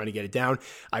while you're trying to get it down.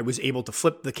 I was able to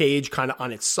flip the cage kind of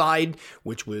on its side,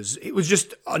 it was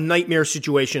just a nightmare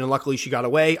situation. And luckily she got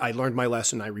away. I learned my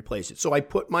lesson. I replaced it. So I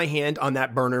put my hand on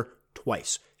that burner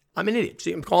twice. I'm an idiot.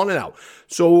 See, I'm calling it out.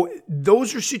 So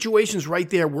those are situations right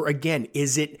there where, again,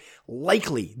 is it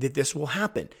likely that this will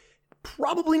happen?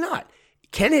 Probably not.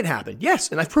 Can it happen?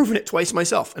 Yes. And I've proven it twice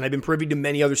myself. And I've been privy to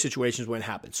many other situations when it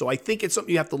happens. So I think it's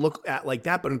something you have to look at like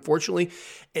that. But unfortunately,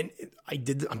 and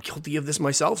I'm guilty of this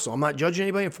myself, so I'm not judging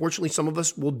anybody. Unfortunately, some of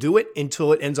us will do it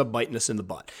until it ends up biting us in the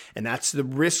butt. And that's the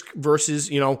risk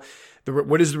versus,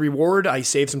 what is the reward? I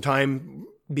save some time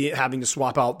having to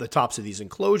swap out the tops of these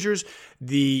enclosures.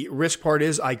 The risk part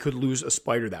is I could lose a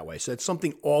spider that way. So that's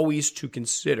something always to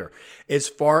consider. As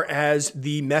far as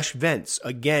the mesh vents,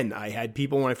 again, I had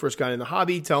people when I first got in the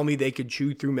hobby tell me they could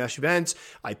chew through mesh vents.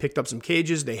 I picked up some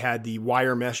cages. They had the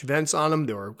wire mesh vents on them.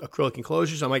 They were acrylic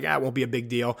enclosures. I'm like, it won't be a big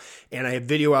deal. And I have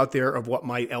video out there of what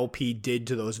my LP did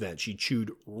to those vents. She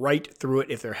chewed right through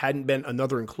it. If there hadn't been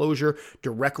another enclosure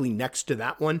directly next to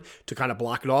that one to kind of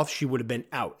block it off, she would have been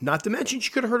out. Not to mention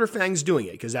she could have hurt her fangs doing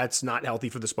it because that's not healthy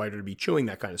for the spider to be chewing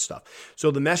that kind of stuff.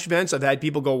 So the mesh vents, I've had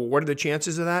people go, well, what are the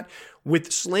chances of that?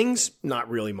 With slings, not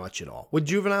really much at all. With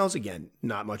juveniles, again,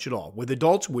 not much at all. With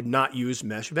adults, would not use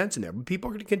mesh vents in there, but people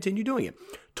are going to continue doing it.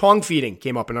 Tongue feeding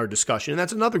came up in our discussion, and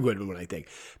that's another good one, I think.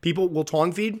 People will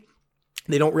tongue feed.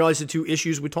 They don't realize the two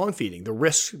issues with tongue feeding, the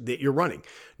risks that you're running.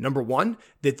 Number one,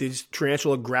 that this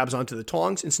tarantula grabs onto the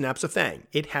tongs and snaps a fang.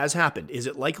 It has happened. Is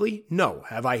it likely? No.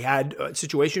 Have I had a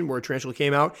situation where a tarantula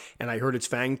came out and I heard its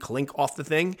fang clink off the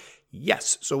thing?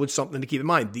 Yes. So it's something to keep in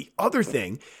mind. The other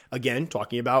thing, again,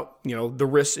 talking about, the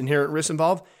risks, inherent risks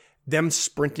involved, them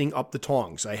sprinting up the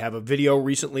tongs. I have a video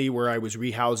recently where I was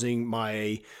rehousing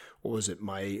my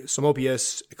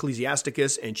Psalmopoeus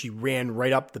ecclesiasticus, and she ran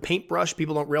right up the paintbrush.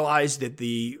 People don't realize that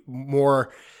the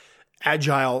more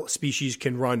agile species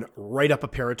can run right up a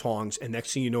pair of tongs, and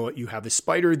next thing you know, you have a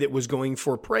spider that was going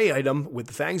for a prey item with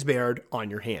the fangs bared on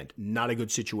your hand. Not a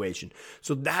good situation.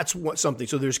 So that's something.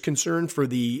 So there's concern for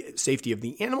the safety of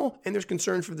the animal, and there's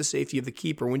concern for the safety of the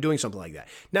keeper when doing something like that.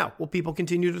 Now, will people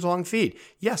continue to tongue feed?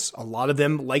 Yes, a lot of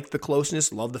them like the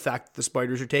closeness, love the fact that the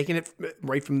spiders are taking it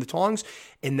right from the tongs.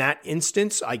 In that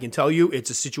instance, I can tell you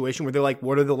it's a situation where they're like,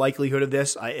 what are the likelihood of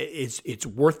this? It's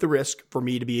worth the risk for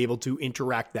me to be able to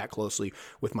interact that closely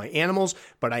with my animals,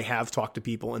 but I have talked to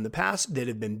people in the past that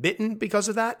have been bitten because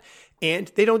of that, and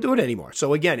they don't do it anymore.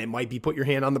 So again, it might be put your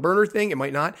hand on the burner thing, it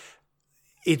might not.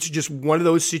 It's just one of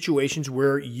those situations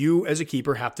where you as a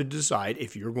keeper have to decide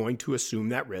if you're going to assume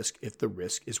that risk, if the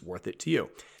risk is worth it to you.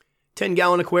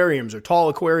 10-gallon aquariums or tall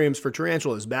aquariums for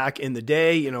tarantulas. Back in the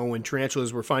day, when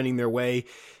tarantulas were finding their way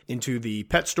into the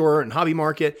pet store and hobby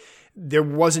market, there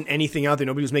wasn't anything out there.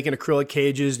 Nobody was making acrylic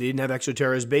cages. They didn't have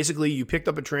Exoterras. Basically, you picked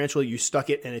up a tarantula, you stuck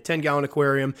it in a 10-gallon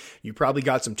aquarium. You probably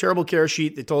got some terrible care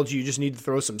sheet that told you just need to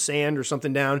throw some sand or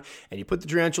something down, and you put the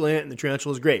tarantula in it, and the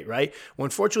tarantula is great, right? Well,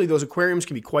 unfortunately, those aquariums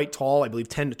can be quite tall, I believe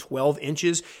 10 to 12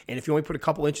 inches, and if you only put a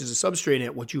couple inches of substrate in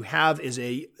it, what you have is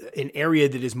an area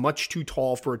that is much too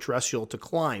tall for a terrestrial to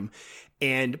climb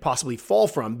and possibly fall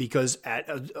from, because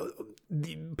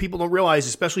people don't realize,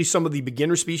 especially some of the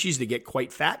beginner species that get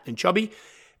quite fat and chubby,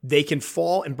 they can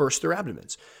fall and burst their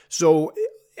abdomens. So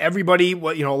everybody, a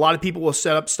lot of people will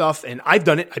set up stuff, and I've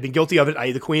done it. I've been guilty of it. I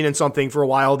had the queen in something for a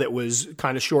while that was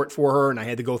kind of short for her, and I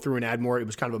had to go through and add more. It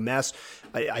was kind of a mess.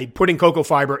 I put in cocoa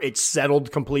fiber. It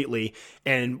settled completely,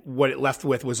 and what it left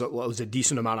with was a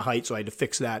decent amount of height, so I had to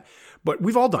fix that. But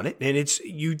we've all done it, and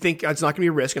you think it's not going to be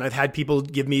a risk, and I've had people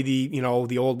give me the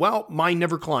old, well, mine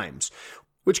never climbs,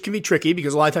 which can be tricky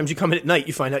because a lot of times you come in at night,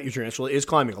 you find out your tarantula is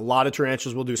climbing. A lot of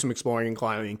tarantulas will do some exploring and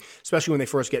climbing, especially when they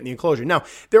first get in the enclosure. Now,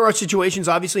 there are situations,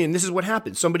 obviously, and this is what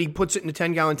happens. Somebody puts it in a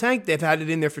 10-gallon tank. They've had it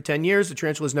in there for 10 years. The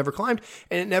tarantula has never climbed,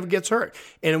 and it never gets hurt.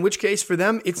 And in which case, for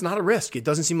them, it's not a risk. It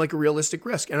doesn't seem like a realistic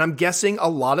risk. And I'm guessing a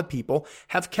lot of people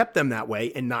have kept them that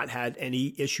way and not had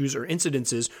any issues or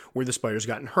incidences where the spider's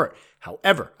gotten hurt.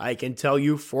 However, I can tell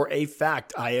you for a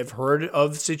fact, I have heard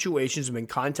of situations and been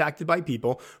contacted by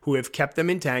people who have kept them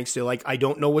them in tanks. They're like, I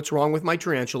don't know what's wrong with my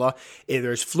tarantula.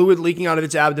 There's fluid leaking out of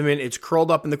its abdomen. It's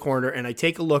curled up in the corner. And I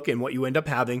take a look, and what you end up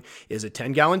having is a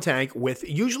 10-gallon tank with,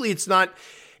 usually it's not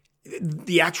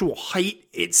the actual height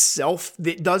itself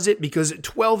that does it, because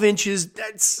 12 inches,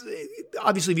 that's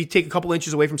obviously if you take a couple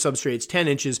inches away from substrate, it's 10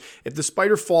 inches. If the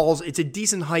spider falls, it's a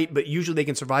decent height, but usually they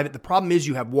can survive it. The problem is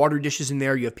you have water dishes in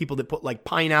there. You have people that put like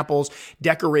pineapples,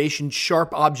 decorations,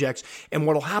 sharp objects. And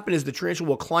what will happen is the tarantula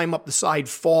will climb up the side,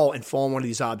 fall on one of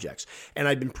these objects. And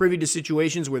I've been privy to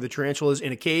situations where the tarantula is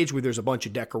in a cage where there's a bunch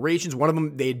of decorations. One of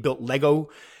them, they had built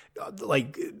Lego,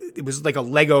 like it was like a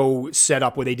Lego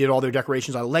setup where they did all their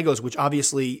decorations out of Legos, which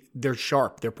obviously they're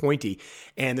sharp, they're pointy.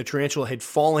 And the tarantula had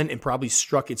fallen and probably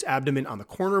struck its abdomen on the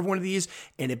corner of one of these,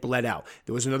 and it bled out.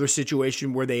 There was another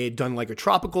situation where they had done like a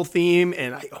tropical theme,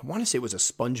 and I want to say it was a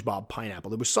SpongeBob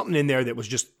pineapple. There was something in there that was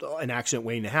just an accident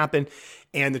waiting to happen.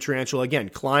 And the tarantula, again,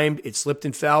 climbed, it slipped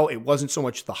and fell. It wasn't so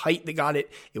much the height that got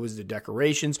it, it was the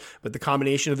decorations. But the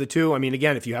combination of the two, I mean,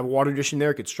 again, if you have a water dish in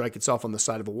there, it could strike itself on the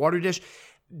side of a water dish.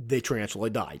 The tarantula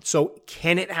died. So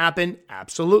can it happen?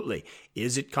 Absolutely.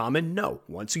 Is it common? No.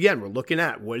 Once again, we're looking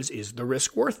at is the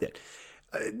risk worth it?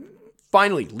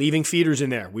 Finally, leaving feeders in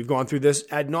there. We've gone through this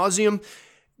ad nauseum.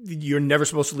 You're never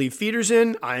supposed to leave feeders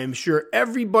in. I am sure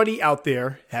everybody out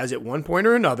there has at one point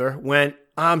or another went,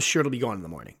 I'm sure it'll be gone in the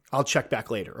morning. I'll check back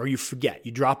later. Or you forget.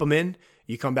 You drop them in.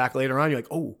 You come back later on, you're like,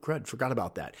 oh, crud, forgot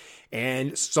about that.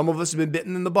 And some of us have been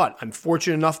bitten in the butt. I'm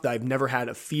fortunate enough that I've never had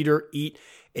a feeder eat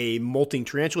a molting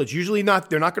tarantula. It's usually not,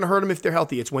 they're not going to hurt them if they're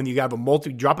healthy. It's when you have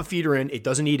drop a feeder in, it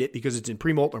doesn't eat it because it's in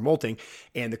pre-molt or molting,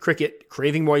 and the cricket,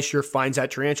 craving moisture, finds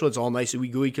that tarantula. It's all nice and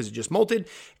gooey because it just molted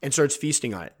and starts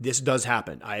feasting on it. This does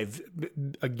happen.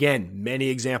 Again, many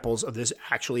examples of this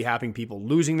actually happening, people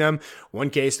losing them. One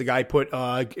case, the guy put,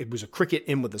 it was a cricket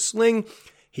in with a sling.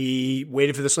 He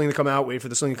waited for the sling to come out,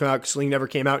 Sling never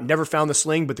came out, never found the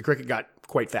sling, but the cricket got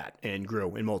quite fat and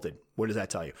grew and molted. What does that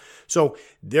tell you? So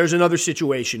there's another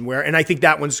situation where, and I think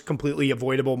that one's completely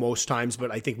avoidable most times,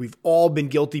 but I think we've all been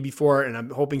guilty before, and I'm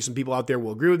hoping some people out there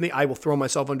will agree with me. I will throw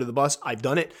myself under the bus. I've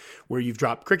done it, where you've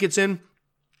dropped crickets in,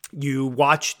 you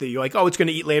watch, you're like, oh, it's going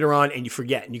to eat later on, and you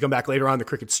forget, and you come back later on, the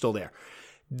cricket's still there.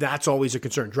 That's always a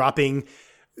concern. Dropping.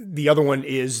 The other one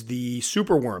is the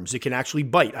superworms. It can actually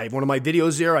bite. I have one of my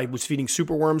videos there. I was feeding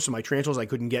superworms to my tarantulas. I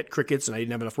couldn't get crickets and I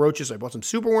didn't have enough roaches. So I bought some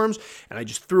superworms and I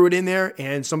just threw it in there.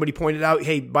 And somebody pointed out,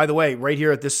 hey, by the way, right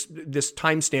here at this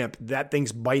timestamp, that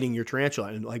thing's biting your tarantula.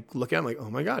 And like, look at it, I'm like, oh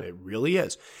my God, it really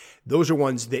is. Those are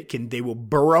ones that they will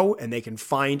burrow and they can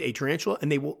find a tarantula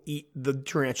and they will eat the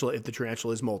tarantula if the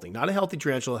tarantula is molting. Not a healthy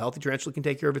tarantula. A healthy tarantula can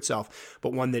take care of itself,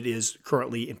 but one that is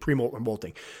currently in pre-molt or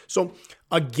molting. So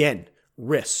again,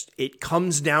 risk. It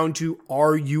comes down to,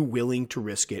 are you willing to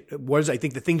risk it? I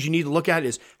think the things you need to look at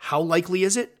is how likely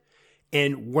is it?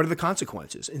 And what are the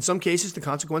consequences? In some cases, the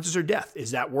consequences are death.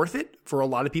 Is that worth it? For a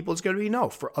lot of people, it's going to be no.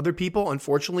 For other people,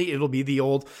 unfortunately, it'll be the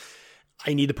old,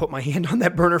 I need to put my hand on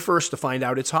that burner first to find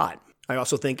out it's hot. I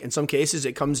also think in some cases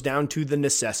it comes down to the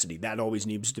necessity. That always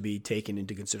needs to be taken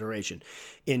into consideration.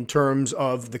 In terms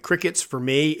of the crickets, for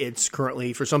me, it's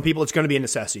currently, for some people, it's going to be a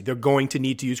necessity. They're going to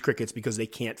need to use crickets because they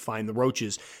can't find the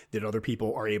roaches that other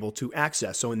people are able to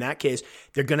access. So in that case,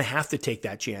 they're going to have to take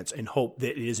that chance and hope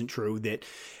that it isn't true, that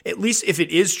at least if it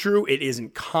is true, it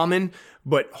isn't common,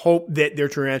 but hope that their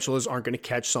tarantulas aren't going to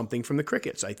catch something from the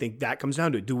crickets. I think that comes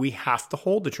down to it. Do we have to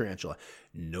hold the tarantula?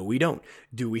 No, we don't.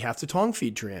 Do we have to tongue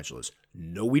feed tarantulas?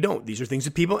 No, we don't. These are things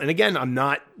that people, and again, I'm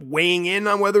not weighing in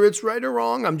on whether it's right or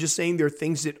wrong. I'm just saying there are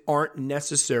things that aren't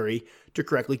necessary to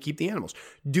correctly keep the animals.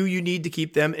 Do you need to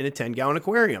keep them in a 10-gallon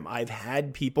aquarium? I've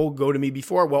had people go to me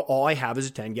before, well, all I have is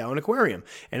a 10-gallon aquarium.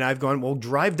 And I've gone, well,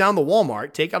 drive down to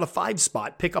Walmart, take out a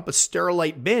 5-spot, pick up a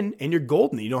Sterilite bin, and you're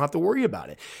golden. You don't have to worry about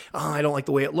it. Oh, I don't like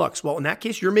the way it looks. Well, in that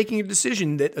case, you're making a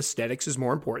decision that aesthetics is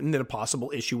more important than a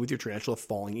possible issue with your tarantula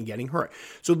falling and getting hurt.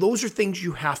 So those are things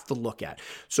you have to look at.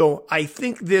 So I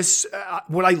think this,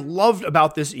 what I loved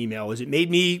about this email is it made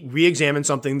me re-examine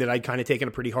something that I'd kind of taken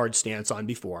a pretty hard stance on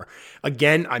before.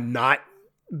 Again, I'm not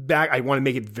back. I want to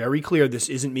make it very clear. This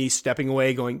isn't me stepping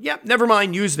away going, yeah, never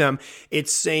mind, use them.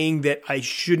 It's saying that I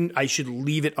should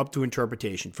leave it up to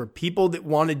interpretation. For people that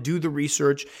want to do the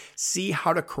research, see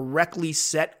how to correctly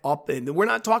set up, and we're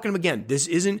not talking, again, this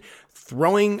isn't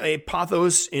throwing a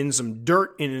pothos in some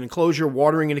dirt in an enclosure,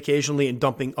 watering it occasionally, and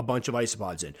dumping a bunch of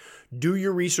isopods in. Do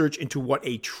your research into what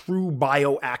a true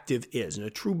bioactive is. And a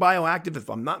true bioactive, if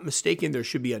I'm not mistaken, there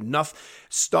should be enough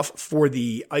stuff for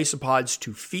the isopods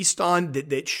to feast on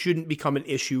that shouldn't become an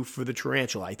issue for the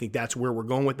tarantula. I think that's where we're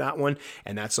going with that one.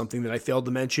 And that's something that I failed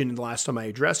to mention the last time I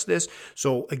addressed this.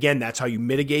 So again, that's how you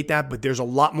mitigate that. But there's a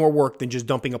lot more work than just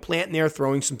dumping a plant in there,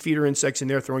 throwing some feeder insects in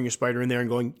there, throwing your spider in there and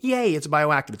going, yay, it's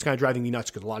bioactive. It's kind of driving me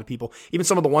nuts because a lot of people, even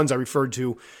some of the ones I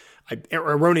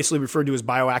erroneously referred to as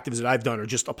bioactives that I've done are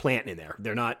just a plant in there.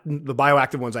 They're not, the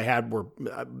bioactive ones I had were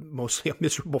mostly a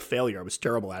miserable failure. I was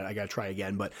terrible at it. I got to try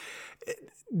again, but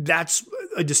that's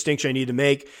a distinction I need to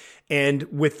make. And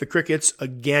with the crickets,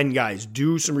 again, guys,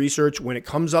 do some research when it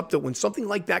comes up, that when something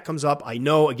like that comes up. I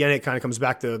know, again, it kind of comes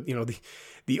back to,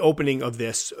 the opening of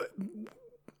this.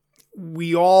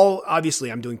 We all,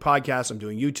 obviously, I'm doing podcasts, I'm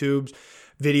doing YouTubes,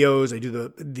 videos, I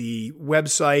do the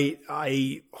website.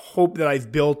 I hope that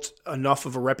I've built enough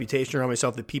of a reputation around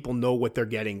myself that people know what they're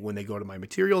getting when they go to my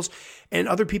materials, and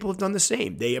other people have done the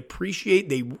same. They appreciate,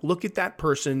 they look at that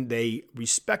person, they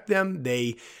respect them,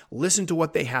 they listen to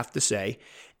what they have to say,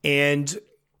 and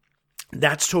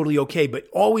that's totally okay, but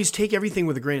always take everything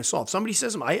with a grain of salt. If somebody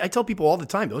says, I tell people all the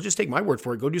time, they'll just take my word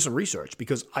for it, go do some research,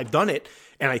 because I've done it,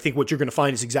 and I think what you're going to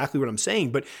find is exactly what I'm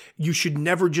saying, but you should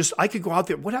never just, I could go out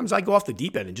there, what happens if I go off the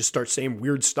deep end and just start saying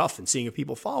weird stuff and seeing if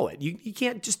people follow it? You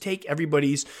can't just take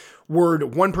everybody's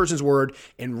word, one person's word,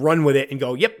 and run with it and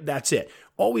go, yep, that's it.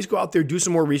 Always go out there, do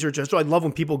some more research. So I love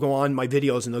when people go on my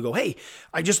videos and they'll go, hey,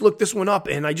 I just looked this one up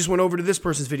and I just went over to this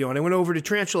person's video and I went over to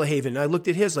Tarantula Haven and I looked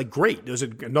at his, like, great. There's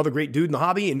another great dude in the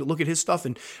hobby, and look at his stuff.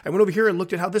 And I went over here and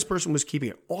looked at how this person was keeping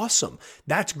it. Awesome.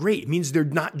 That's great. It means they're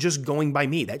not just going by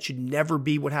me. That should never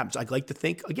be what happens. I'd like to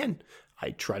think, again, I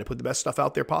try to put the best stuff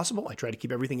out there possible. I try to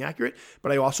keep everything accurate,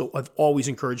 but I've always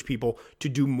encouraged people to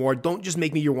do more. Don't just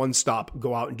make me your one stop.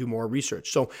 Go out and do more research.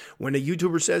 So when a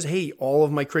YouTuber says, hey, all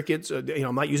of my crickets,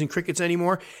 I'm not using crickets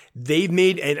anymore, they've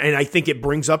made, and I think it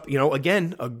brings up,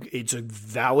 again, it's a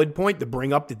valid point to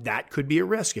bring up that could be a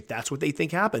risk. If that's what they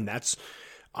think happened,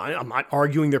 I'm not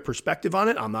arguing their perspective on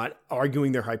it. I'm not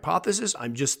arguing their hypothesis.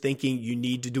 I'm just thinking you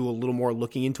need to do a little more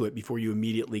looking into it before you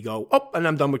immediately go, oh, and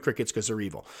I'm done with crickets because they're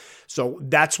evil. So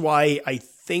that's why I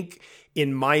think,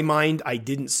 in my mind, I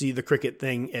didn't see the cricket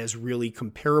thing as really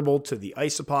comparable to the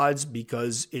isopods,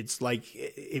 because it's like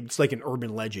an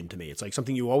urban legend to me. It's like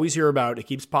something you always hear about. It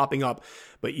keeps popping up,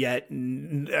 but yet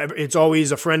it's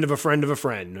always a friend of a friend of a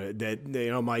friend.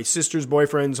 That, my sister's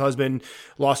boyfriend's husband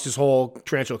lost his whole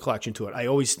tarantula collection to it. I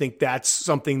always think that's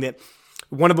something that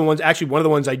one of the ones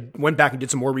I went back and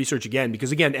did some more research again,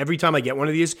 because again, every time I get one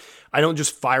of these, I don't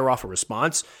just fire off a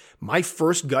response. My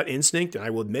first gut instinct, and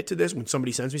I will admit to this, when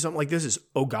somebody sends me something like this, is,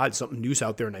 oh God, something new's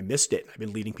out there and I missed it. I've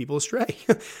been leading people astray.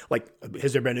 Like,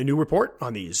 has there been a new report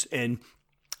on these? And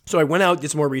so I went out, did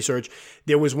some more research.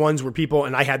 There was ones where people,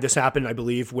 and I had this happen, I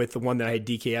believe, with the one that I had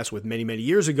DKS with many, many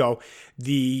years ago,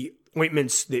 the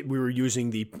ointments that we were using,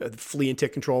 the flea and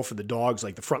tick control for the dogs,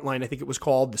 like the Frontline, I think it was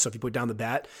called, the stuff you put down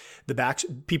the backs,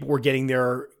 people were getting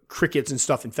their crickets and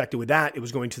stuff infected with that. It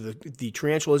was going to the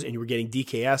tarantulas, and you were getting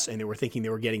DKS, and they were thinking they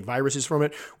were getting viruses from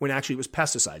it, when actually it was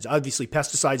pesticides. Obviously,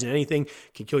 pesticides in anything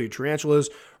can kill your tarantulas.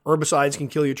 Herbicides can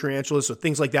kill your tarantulas. So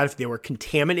things like that, if they were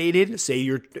contaminated, say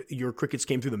your crickets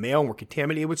came through the mail and were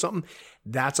contaminated with something,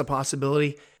 that's a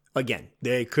possibility. Again,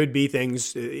 there could be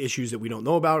issues that we don't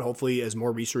know about. Hopefully, as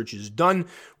more research is done,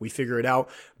 we figure it out.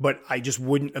 But I just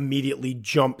wouldn't immediately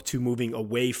jump to moving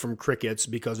away from crickets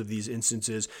because of these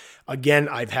instances. Again,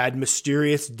 I've had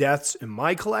mysterious deaths in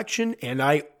my collection, and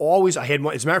I had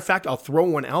one. As a matter of fact, I'll throw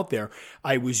one out there.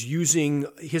 I was using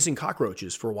hissing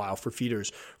cockroaches for a while for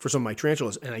feeders for some of my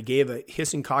tarantulas, and I gave a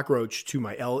hissing cockroach to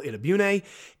my L. itabune.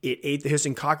 It ate the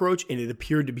hissing cockroach, and it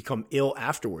appeared to become ill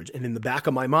afterwards. And in the back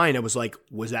of my mind, I was like,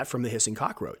 was that from the hissing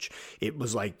cockroach? It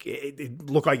was like, it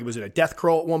looked like it was in a death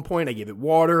curl at one point. I gave it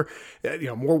water,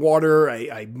 more water.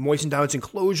 I moistened down its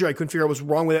enclosure. I couldn't figure out what was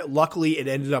wrong with it. Luckily, it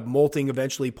ended up molting,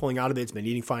 eventually pulling out of it. It's been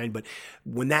eating fine. But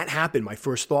when that happened, my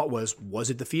first thought was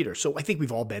it the feeder? So I think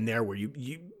we've all been there where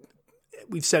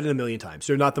we've said it a million times.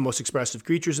 They're not the most expressive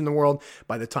creatures in the world.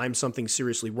 By the time something's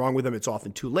seriously wrong with them, it's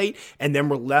often too late. And then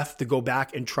we're left to go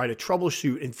back and try to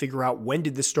troubleshoot and figure out, when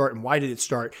did this start and why did it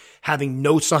start, having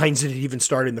no signs that it even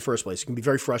started in the first place. It can be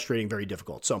very frustrating, very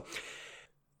difficult. So,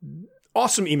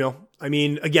 awesome email. I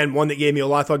mean, again, one that gave me a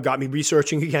lot of thought, got me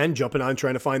researching again, jumping on,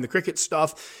 trying to find the cricket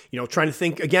stuff, trying to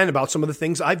think again about some of the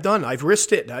things I've done. I've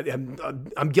risked it.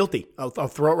 I'm guilty. I'll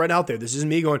throw it right out there. This isn't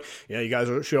me going, you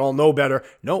guys should all know better.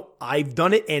 No, I've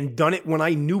done it, and done it when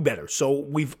I knew better. So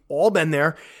we've all been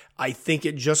there. I think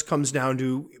it just comes down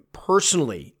to,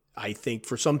 personally, I think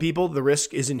for some people, the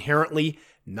risk is inherently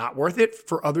not worth it.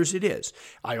 For others, it is.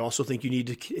 I also think you need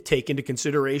to take into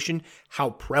consideration how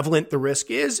prevalent the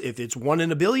risk is. If it's 1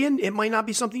 in a billion, it might not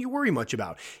be something you worry much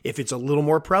about. If it's a little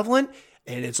more prevalent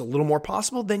and it's a little more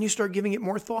possible, then you start giving it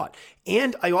more thought.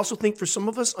 And I also think for some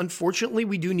of us, unfortunately,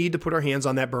 we do need to put our hands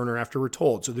on that burner after we're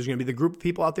told. So there's going to be the group of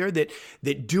people out there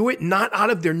that do it not out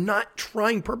of, they're not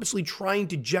purposely trying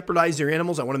to jeopardize their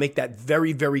animals. I want to make that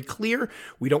very, very clear.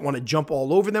 We don't want to jump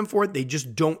all over them for it. They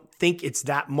just don't think it's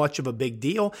that much of a big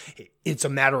deal. It's a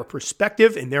matter of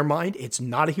perspective. In their mind, it's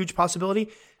not a huge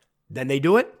possibility. Then they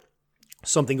do it.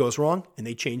 Something goes wrong and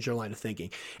they change their line of thinking.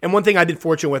 And one thing I've been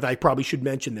fortunate with, I probably should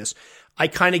mention this, I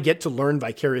kind of get to learn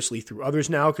vicariously through others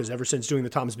now, because ever since doing the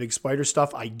Tom's Big Spider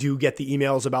stuff, I do get the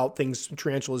emails about things,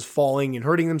 tarantulas falling and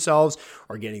hurting themselves,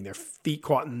 or getting their feet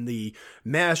caught in the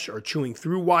mesh, or chewing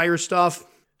through wire stuff.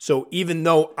 So even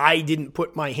though I didn't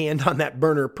put my hand on that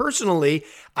burner personally,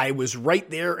 I was right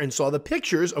there and saw the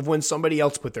pictures of when somebody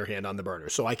else put their hand on the burner.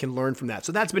 So I can learn from that.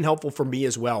 So that's been helpful for me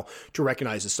as well to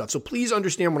recognize this stuff. So please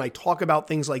understand, when I talk about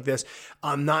things like this,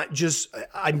 I'm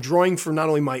drawing from not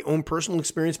only my own personal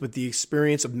experience, but the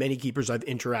experience of many keepers I've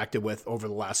interacted with over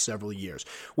the last several years,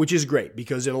 which is great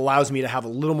because it allows me to have a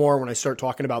little more, when I start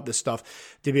talking about this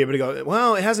stuff, to be able to go,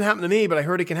 well, it hasn't happened to me, but I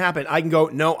heard it can happen. I can go,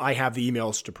 no, I have the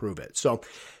emails to prove it. So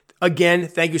again,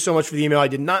 thank you so much for the email. I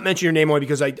did not mention your name only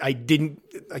because I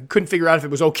couldn't figure out if it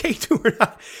was okay to or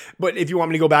not. But if you want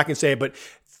me to go back and say it, but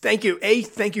thank you.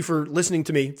 Thank you for listening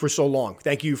to me for so long.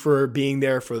 Thank you for being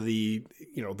there for the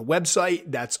website.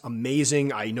 That's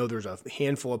amazing. I know there's a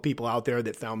handful of people out there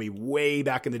that found me way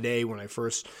back in the day when I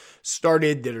first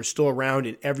started that are still around.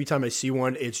 And every time I see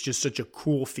one, it's just such a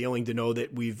cool feeling to know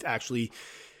that we've actually,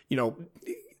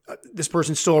 this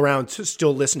person's still around,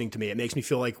 still listening to me. It makes me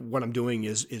feel like what I'm doing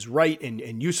is right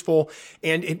and useful.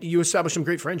 And you establish some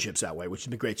great friendships that way, which has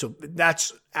been great. So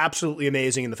that's absolutely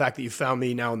amazing. And the fact that you found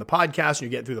me now in the podcast and you're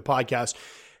getting through the podcast,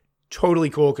 totally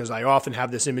cool, because I often have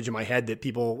this image in my head that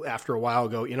people after a while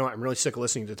go, I'm really sick of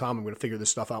listening to Tom. I'm going to figure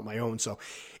this stuff out on my own. So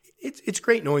it's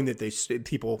great knowing that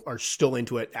people are still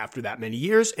into it after that many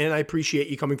years. And I appreciate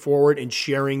you coming forward and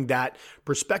sharing that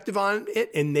perspective on it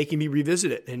and making me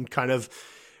revisit it and kind of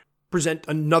present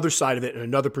another side of it and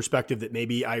another perspective that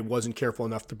maybe I wasn't careful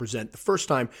enough to present the first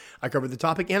time I covered the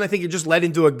topic. And I think it just led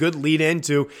into a good lead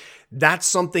into that's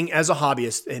something as a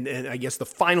hobbyist. And I guess the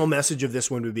final message of this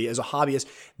one would be, as a hobbyist,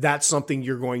 that's something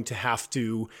you're going to have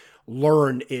to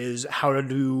learn, is how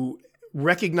to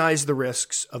recognize the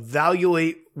risks,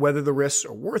 evaluate whether the risks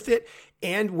are worth it.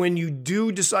 And when you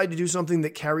do decide to do something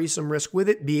that carries some risk with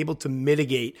it, be able to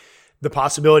mitigate the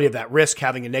possibility of that risk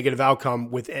having a negative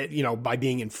outcome with, by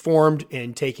being informed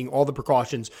and taking all the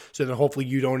precautions so that hopefully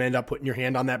you don't end up putting your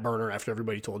hand on that burner after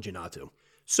everybody told you not to.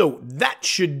 So that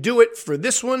should do it for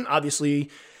this one.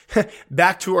 Obviously,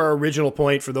 back to our original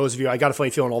point, for those of you, I got a funny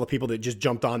feeling all the people that just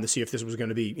jumped on to see if this was going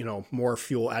to be, more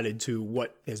fuel added to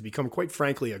what has become, quite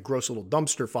frankly, a gross little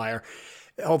dumpster fire.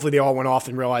 Hopefully they all went off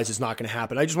and realized it's not going to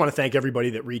happen. I just want to thank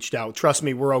everybody that reached out. Trust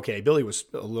me, we're okay. Billy was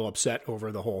a little upset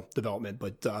over the whole development.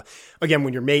 But again,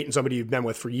 when you're mate and somebody you've been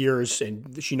with for years,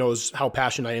 and she knows how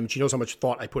passionate I am, and she knows how much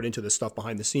thought I put into this stuff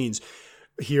behind the scenes,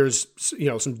 here's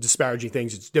some disparaging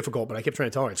things. It's difficult, but I kept trying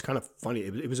to tell her it's kind of funny.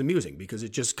 It was amusing because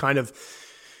it just kind of,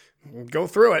 go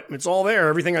through it. It's all there.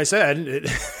 Everything I said,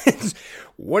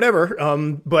 whatever.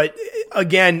 But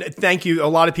again, thank you. A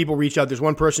lot of people reached out. There's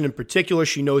one person in particular.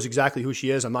 She knows exactly who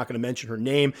she is. I'm not going to mention her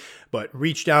name, but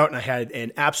reached out, and I had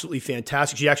an absolutely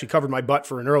fantastic, she actually covered my butt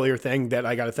for an earlier thing that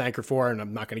I got to thank her for, and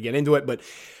I'm not going to get into it, but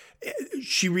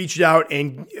she reached out,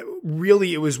 and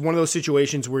really it was one of those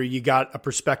situations where you got a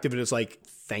perspective and it's like,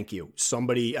 thank you.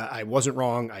 Somebody, I wasn't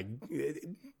wrong.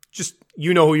 Just,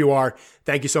 you know who you are.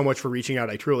 Thank you so much for reaching out.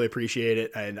 I truly appreciate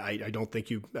it. And I don't think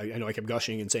I know I kept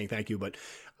gushing and saying thank you, but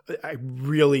it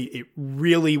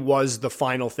really was the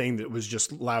final thing that was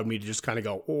just allowed me to just kind of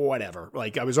go, whatever.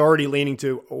 Like I was already leaning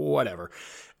to whatever.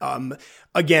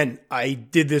 Again, I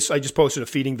just posted a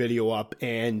feeding video up,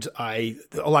 and a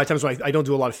lot of times when I don't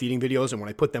do a lot of feeding videos, and when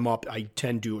I put them up, I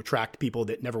tend to attract people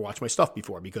that never watched my stuff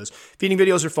before, because feeding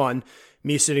videos are fun.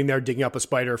 Me sitting there digging up a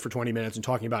spider for 20 minutes and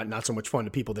talking about it, not so much fun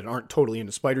to people that aren't totally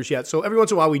into spiders yet. So every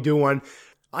once in a while we do one.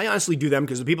 I honestly do them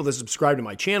because the people that subscribe to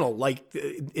my channel, like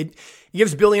it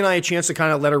gives Billy and I a chance to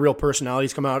kind of let our real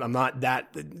personalities come out. I'm not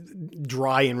that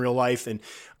dry in real life. And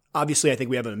obviously I think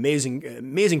we have an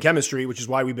amazing chemistry, which is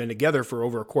why we've been together for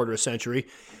over a quarter of a century.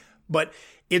 But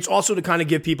it's also to kind of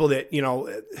give people that,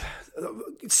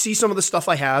 see some of the stuff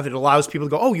I have. It allows people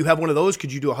to go, oh, you have one of those.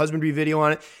 Could you do a husbandry video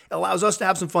on it? It allows us to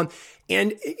have some fun.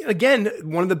 And again,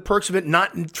 one of the perks of it,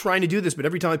 not trying to do this, but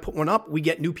every time I put one up, we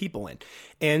get new people in.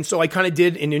 And so I kind of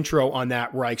did an intro on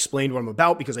that where I explained what I'm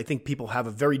about, because I think people have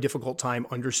a very difficult time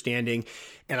understanding.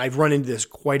 And I've run into this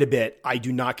quite a bit. I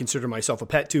do not consider myself a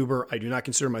pet tuber. I do not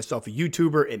consider myself a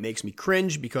YouTuber. It makes me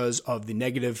cringe because of the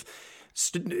negative,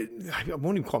 I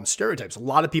won't even call them stereotypes. A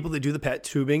lot of people that do the pet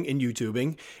tubing and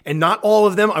YouTubing, and not all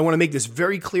of them. I want to make this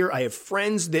very clear. I have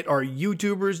friends that are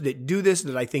YouTubers that do this,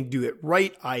 that I think do it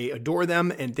right. I adore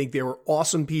them and think they were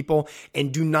awesome people,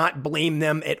 and do not blame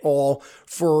them at all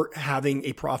for having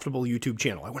a profitable YouTube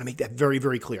channel. I want to make that very,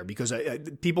 very clear, because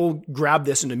people grab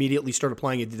this and immediately start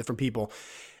applying it to different people.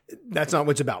 That's not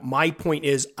what it's about. My point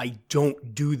is, I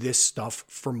don't do this stuff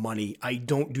for money. I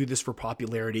don't do this for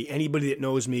popularity. Anybody that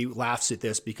knows me laughs at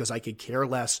this, because I could care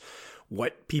less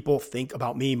what people think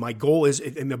about me. My goal is,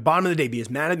 in the bottom of the day, be as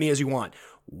mad at me as you want.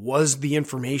 Was the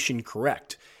information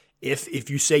correct? If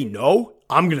you say no,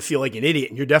 I'm going to feel like an idiot,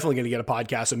 and you're definitely going to get a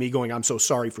podcast of me going, I'm so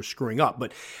sorry for screwing up.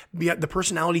 But the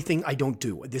personality thing, I don't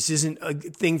do. This isn't a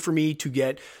thing for me to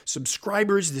get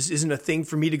subscribers. This isn't a thing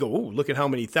for me to go, oh, look at how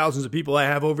many thousands of people I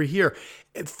have over here.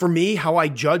 For me, how I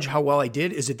judge how well I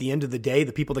did is, at the end of the day,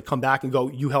 the people that come back and go,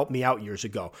 you helped me out years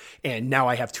ago, and now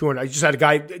I have 200. I just had a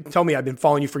guy tell me, I've been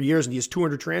following you for years, and he has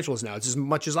 200 tarantulas now. It's as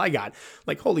much as I got.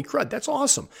 Like, holy crud, that's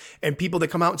awesome. And people that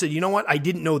come out and say, you know what, I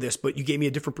didn't know this, but you gave me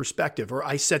a different perspective, or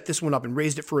I set this one up and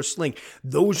raised it for a sling.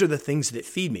 Those are the things that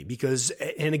feed me, because,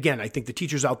 and again, I think the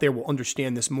teachers out there will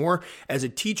understand this more. As a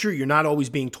teacher, you're not always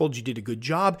being told you did a good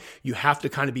job. You have to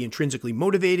kind of be intrinsically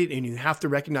motivated, and you have to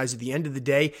recognize at the end of the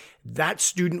day, that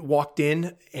student walked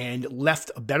in and left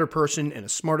a better person and a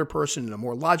smarter person and a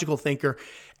more logical thinker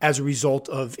as a result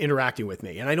of interacting with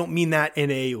me. And I don't mean that in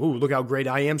a, ooh, look how great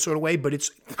I am sort of way, but it's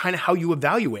kind of how you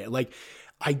evaluate it. Like,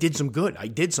 I did some good. I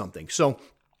did something. So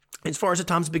as far as the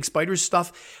Tom's Big Spiders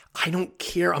stuff, I don't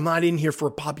care. I'm not in here for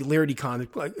a popularity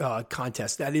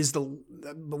contest. That is the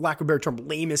lack of a better term,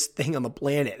 lamest thing on the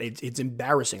planet. It's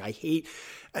embarrassing. I hate,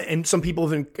 and some people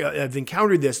have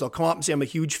encountered this. They'll come up and say, I'm a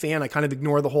huge fan. I kind of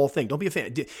ignore the whole thing. Don't be a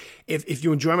fan. If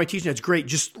you enjoy my teaching, that's great.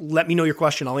 Just let me know your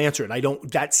question. I'll answer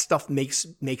it. That stuff makes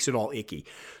it all icky.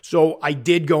 So I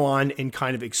did go on and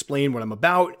kind of explain what I'm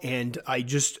about. And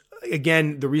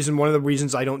again, one of the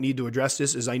reasons I don't need to address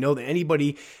this is I know that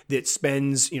anybody that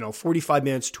spends, 45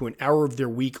 minutes to an hour of their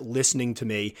week listening to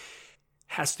me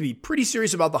has to be pretty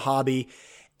serious about the hobby,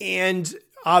 and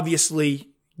obviously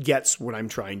gets what I'm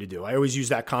trying to do. I always use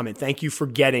that comment. Thank you for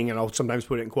getting, and I'll sometimes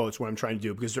put it in quotes, what I'm trying to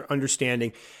do, because they're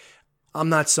understanding. I'm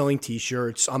not selling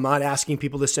t-shirts. I'm not asking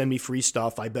people to send me free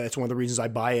stuff. I bet it's one of the reasons I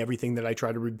buy everything that I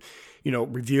try to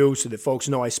review, so that folks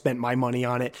know I spent my money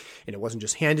on it and it wasn't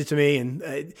just handed to me.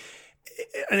 And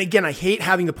again, I hate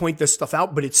having to point this stuff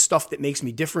out, but it's stuff that makes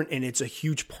me different, and it's a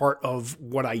huge part of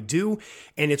what I do.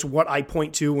 And it's what I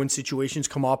point to when situations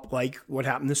come up, like what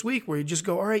happened this week, where you just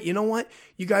go, all right, you know what?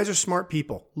 You guys are smart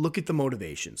people. Look at the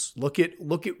motivations. Look at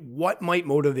what might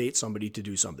motivate somebody to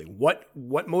do something. What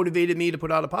motivated me to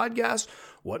put out a podcast?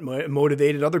 What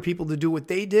motivated other people to do what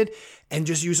they did? And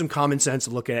just use some common sense to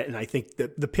look at it. And I think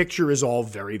that the picture is all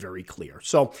very, very clear.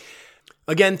 So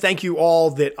again, thank you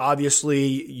all that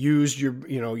obviously used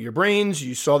your brains.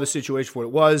 You saw the situation for what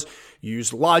it was. You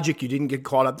used logic. You didn't get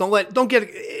caught up.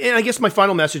 And I guess my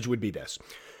final message would be this.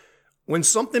 When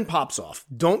something pops off,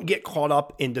 don't get caught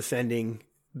up in defending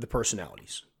the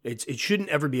personalities. It shouldn't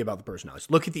ever be about the personalities.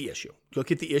 Look at the issue.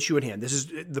 Look at the issue at hand. This is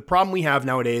the problem we have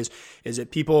nowadays, is that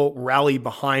people rally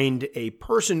behind a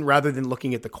person rather than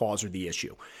looking at the cause or the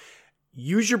issue.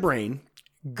 Use your brain.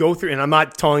 Go through, and I'm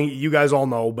not telling you guys all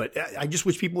know, but I just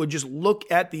wish people would just look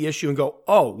at the issue and go,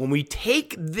 oh, when we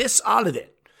take this out of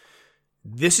it,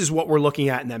 this is what we're looking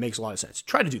at, and that makes a lot of sense.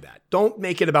 Try to do that. Don't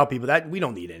make it about people. We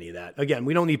don't need any of that. Again,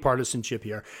 we don't need partisanship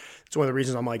here. It's one of the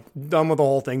reasons I'm like done with the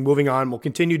whole thing. Moving on. We'll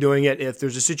continue doing it. If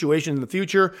there's a situation in the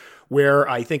future where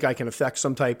I think I can affect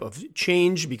some type of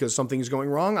change because something is going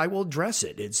wrong, I will address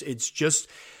it. It's just,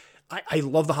 I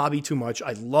love the hobby too much.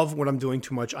 I love what I'm doing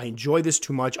too much. I enjoy this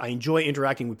too much. I enjoy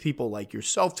interacting with people like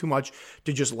yourself too much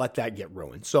to just let that get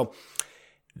ruined. So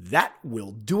that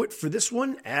will do it for this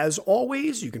one. As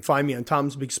always, you can find me on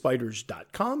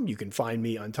tomsbigspiders.com. You can find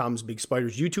me on Tom's Big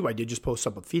Spiders YouTube. I did just post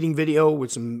up a feeding video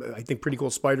with some, I think, pretty cool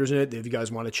spiders in it. If you guys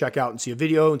want to check out and see a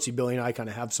video and see Billy and I kind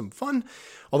of have some fun,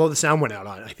 although the sound went out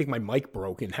on it. I think my mic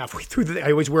broke in halfway through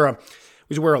I always wear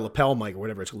always wear a lapel mic or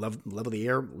whatever. It's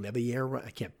Levier. I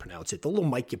can't pronounce it. The little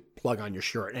mic you plug on your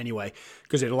shirt anyway,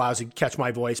 because it allows you to catch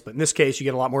my voice. But in this case, you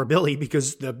get a lot more ability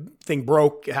because the thing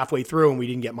broke halfway through and we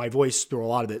didn't get my voice through a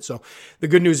lot of it. So the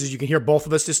good news is you can hear both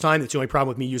of us this time. That's the only problem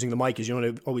with me using the mic is you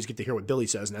don't always get to hear what Billy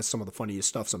says, and that's some of the funniest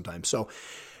stuff sometimes. So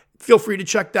feel free to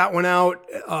check that one out.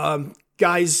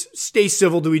 Guys, stay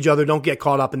civil to each other. Don't get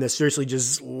caught up in this. Seriously,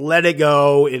 just let it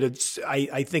go.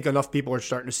 I think enough people are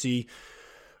starting to see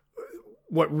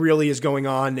what really is going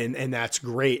on, and that's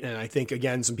great. And I think,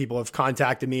 again, some people have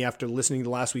contacted me after listening to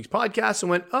last week's podcast and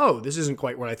went, oh, this isn't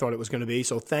quite what I thought it was going to be.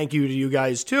 So thank you to you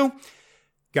guys, too.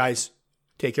 Guys,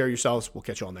 take care of yourselves. We'll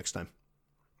catch you all next time.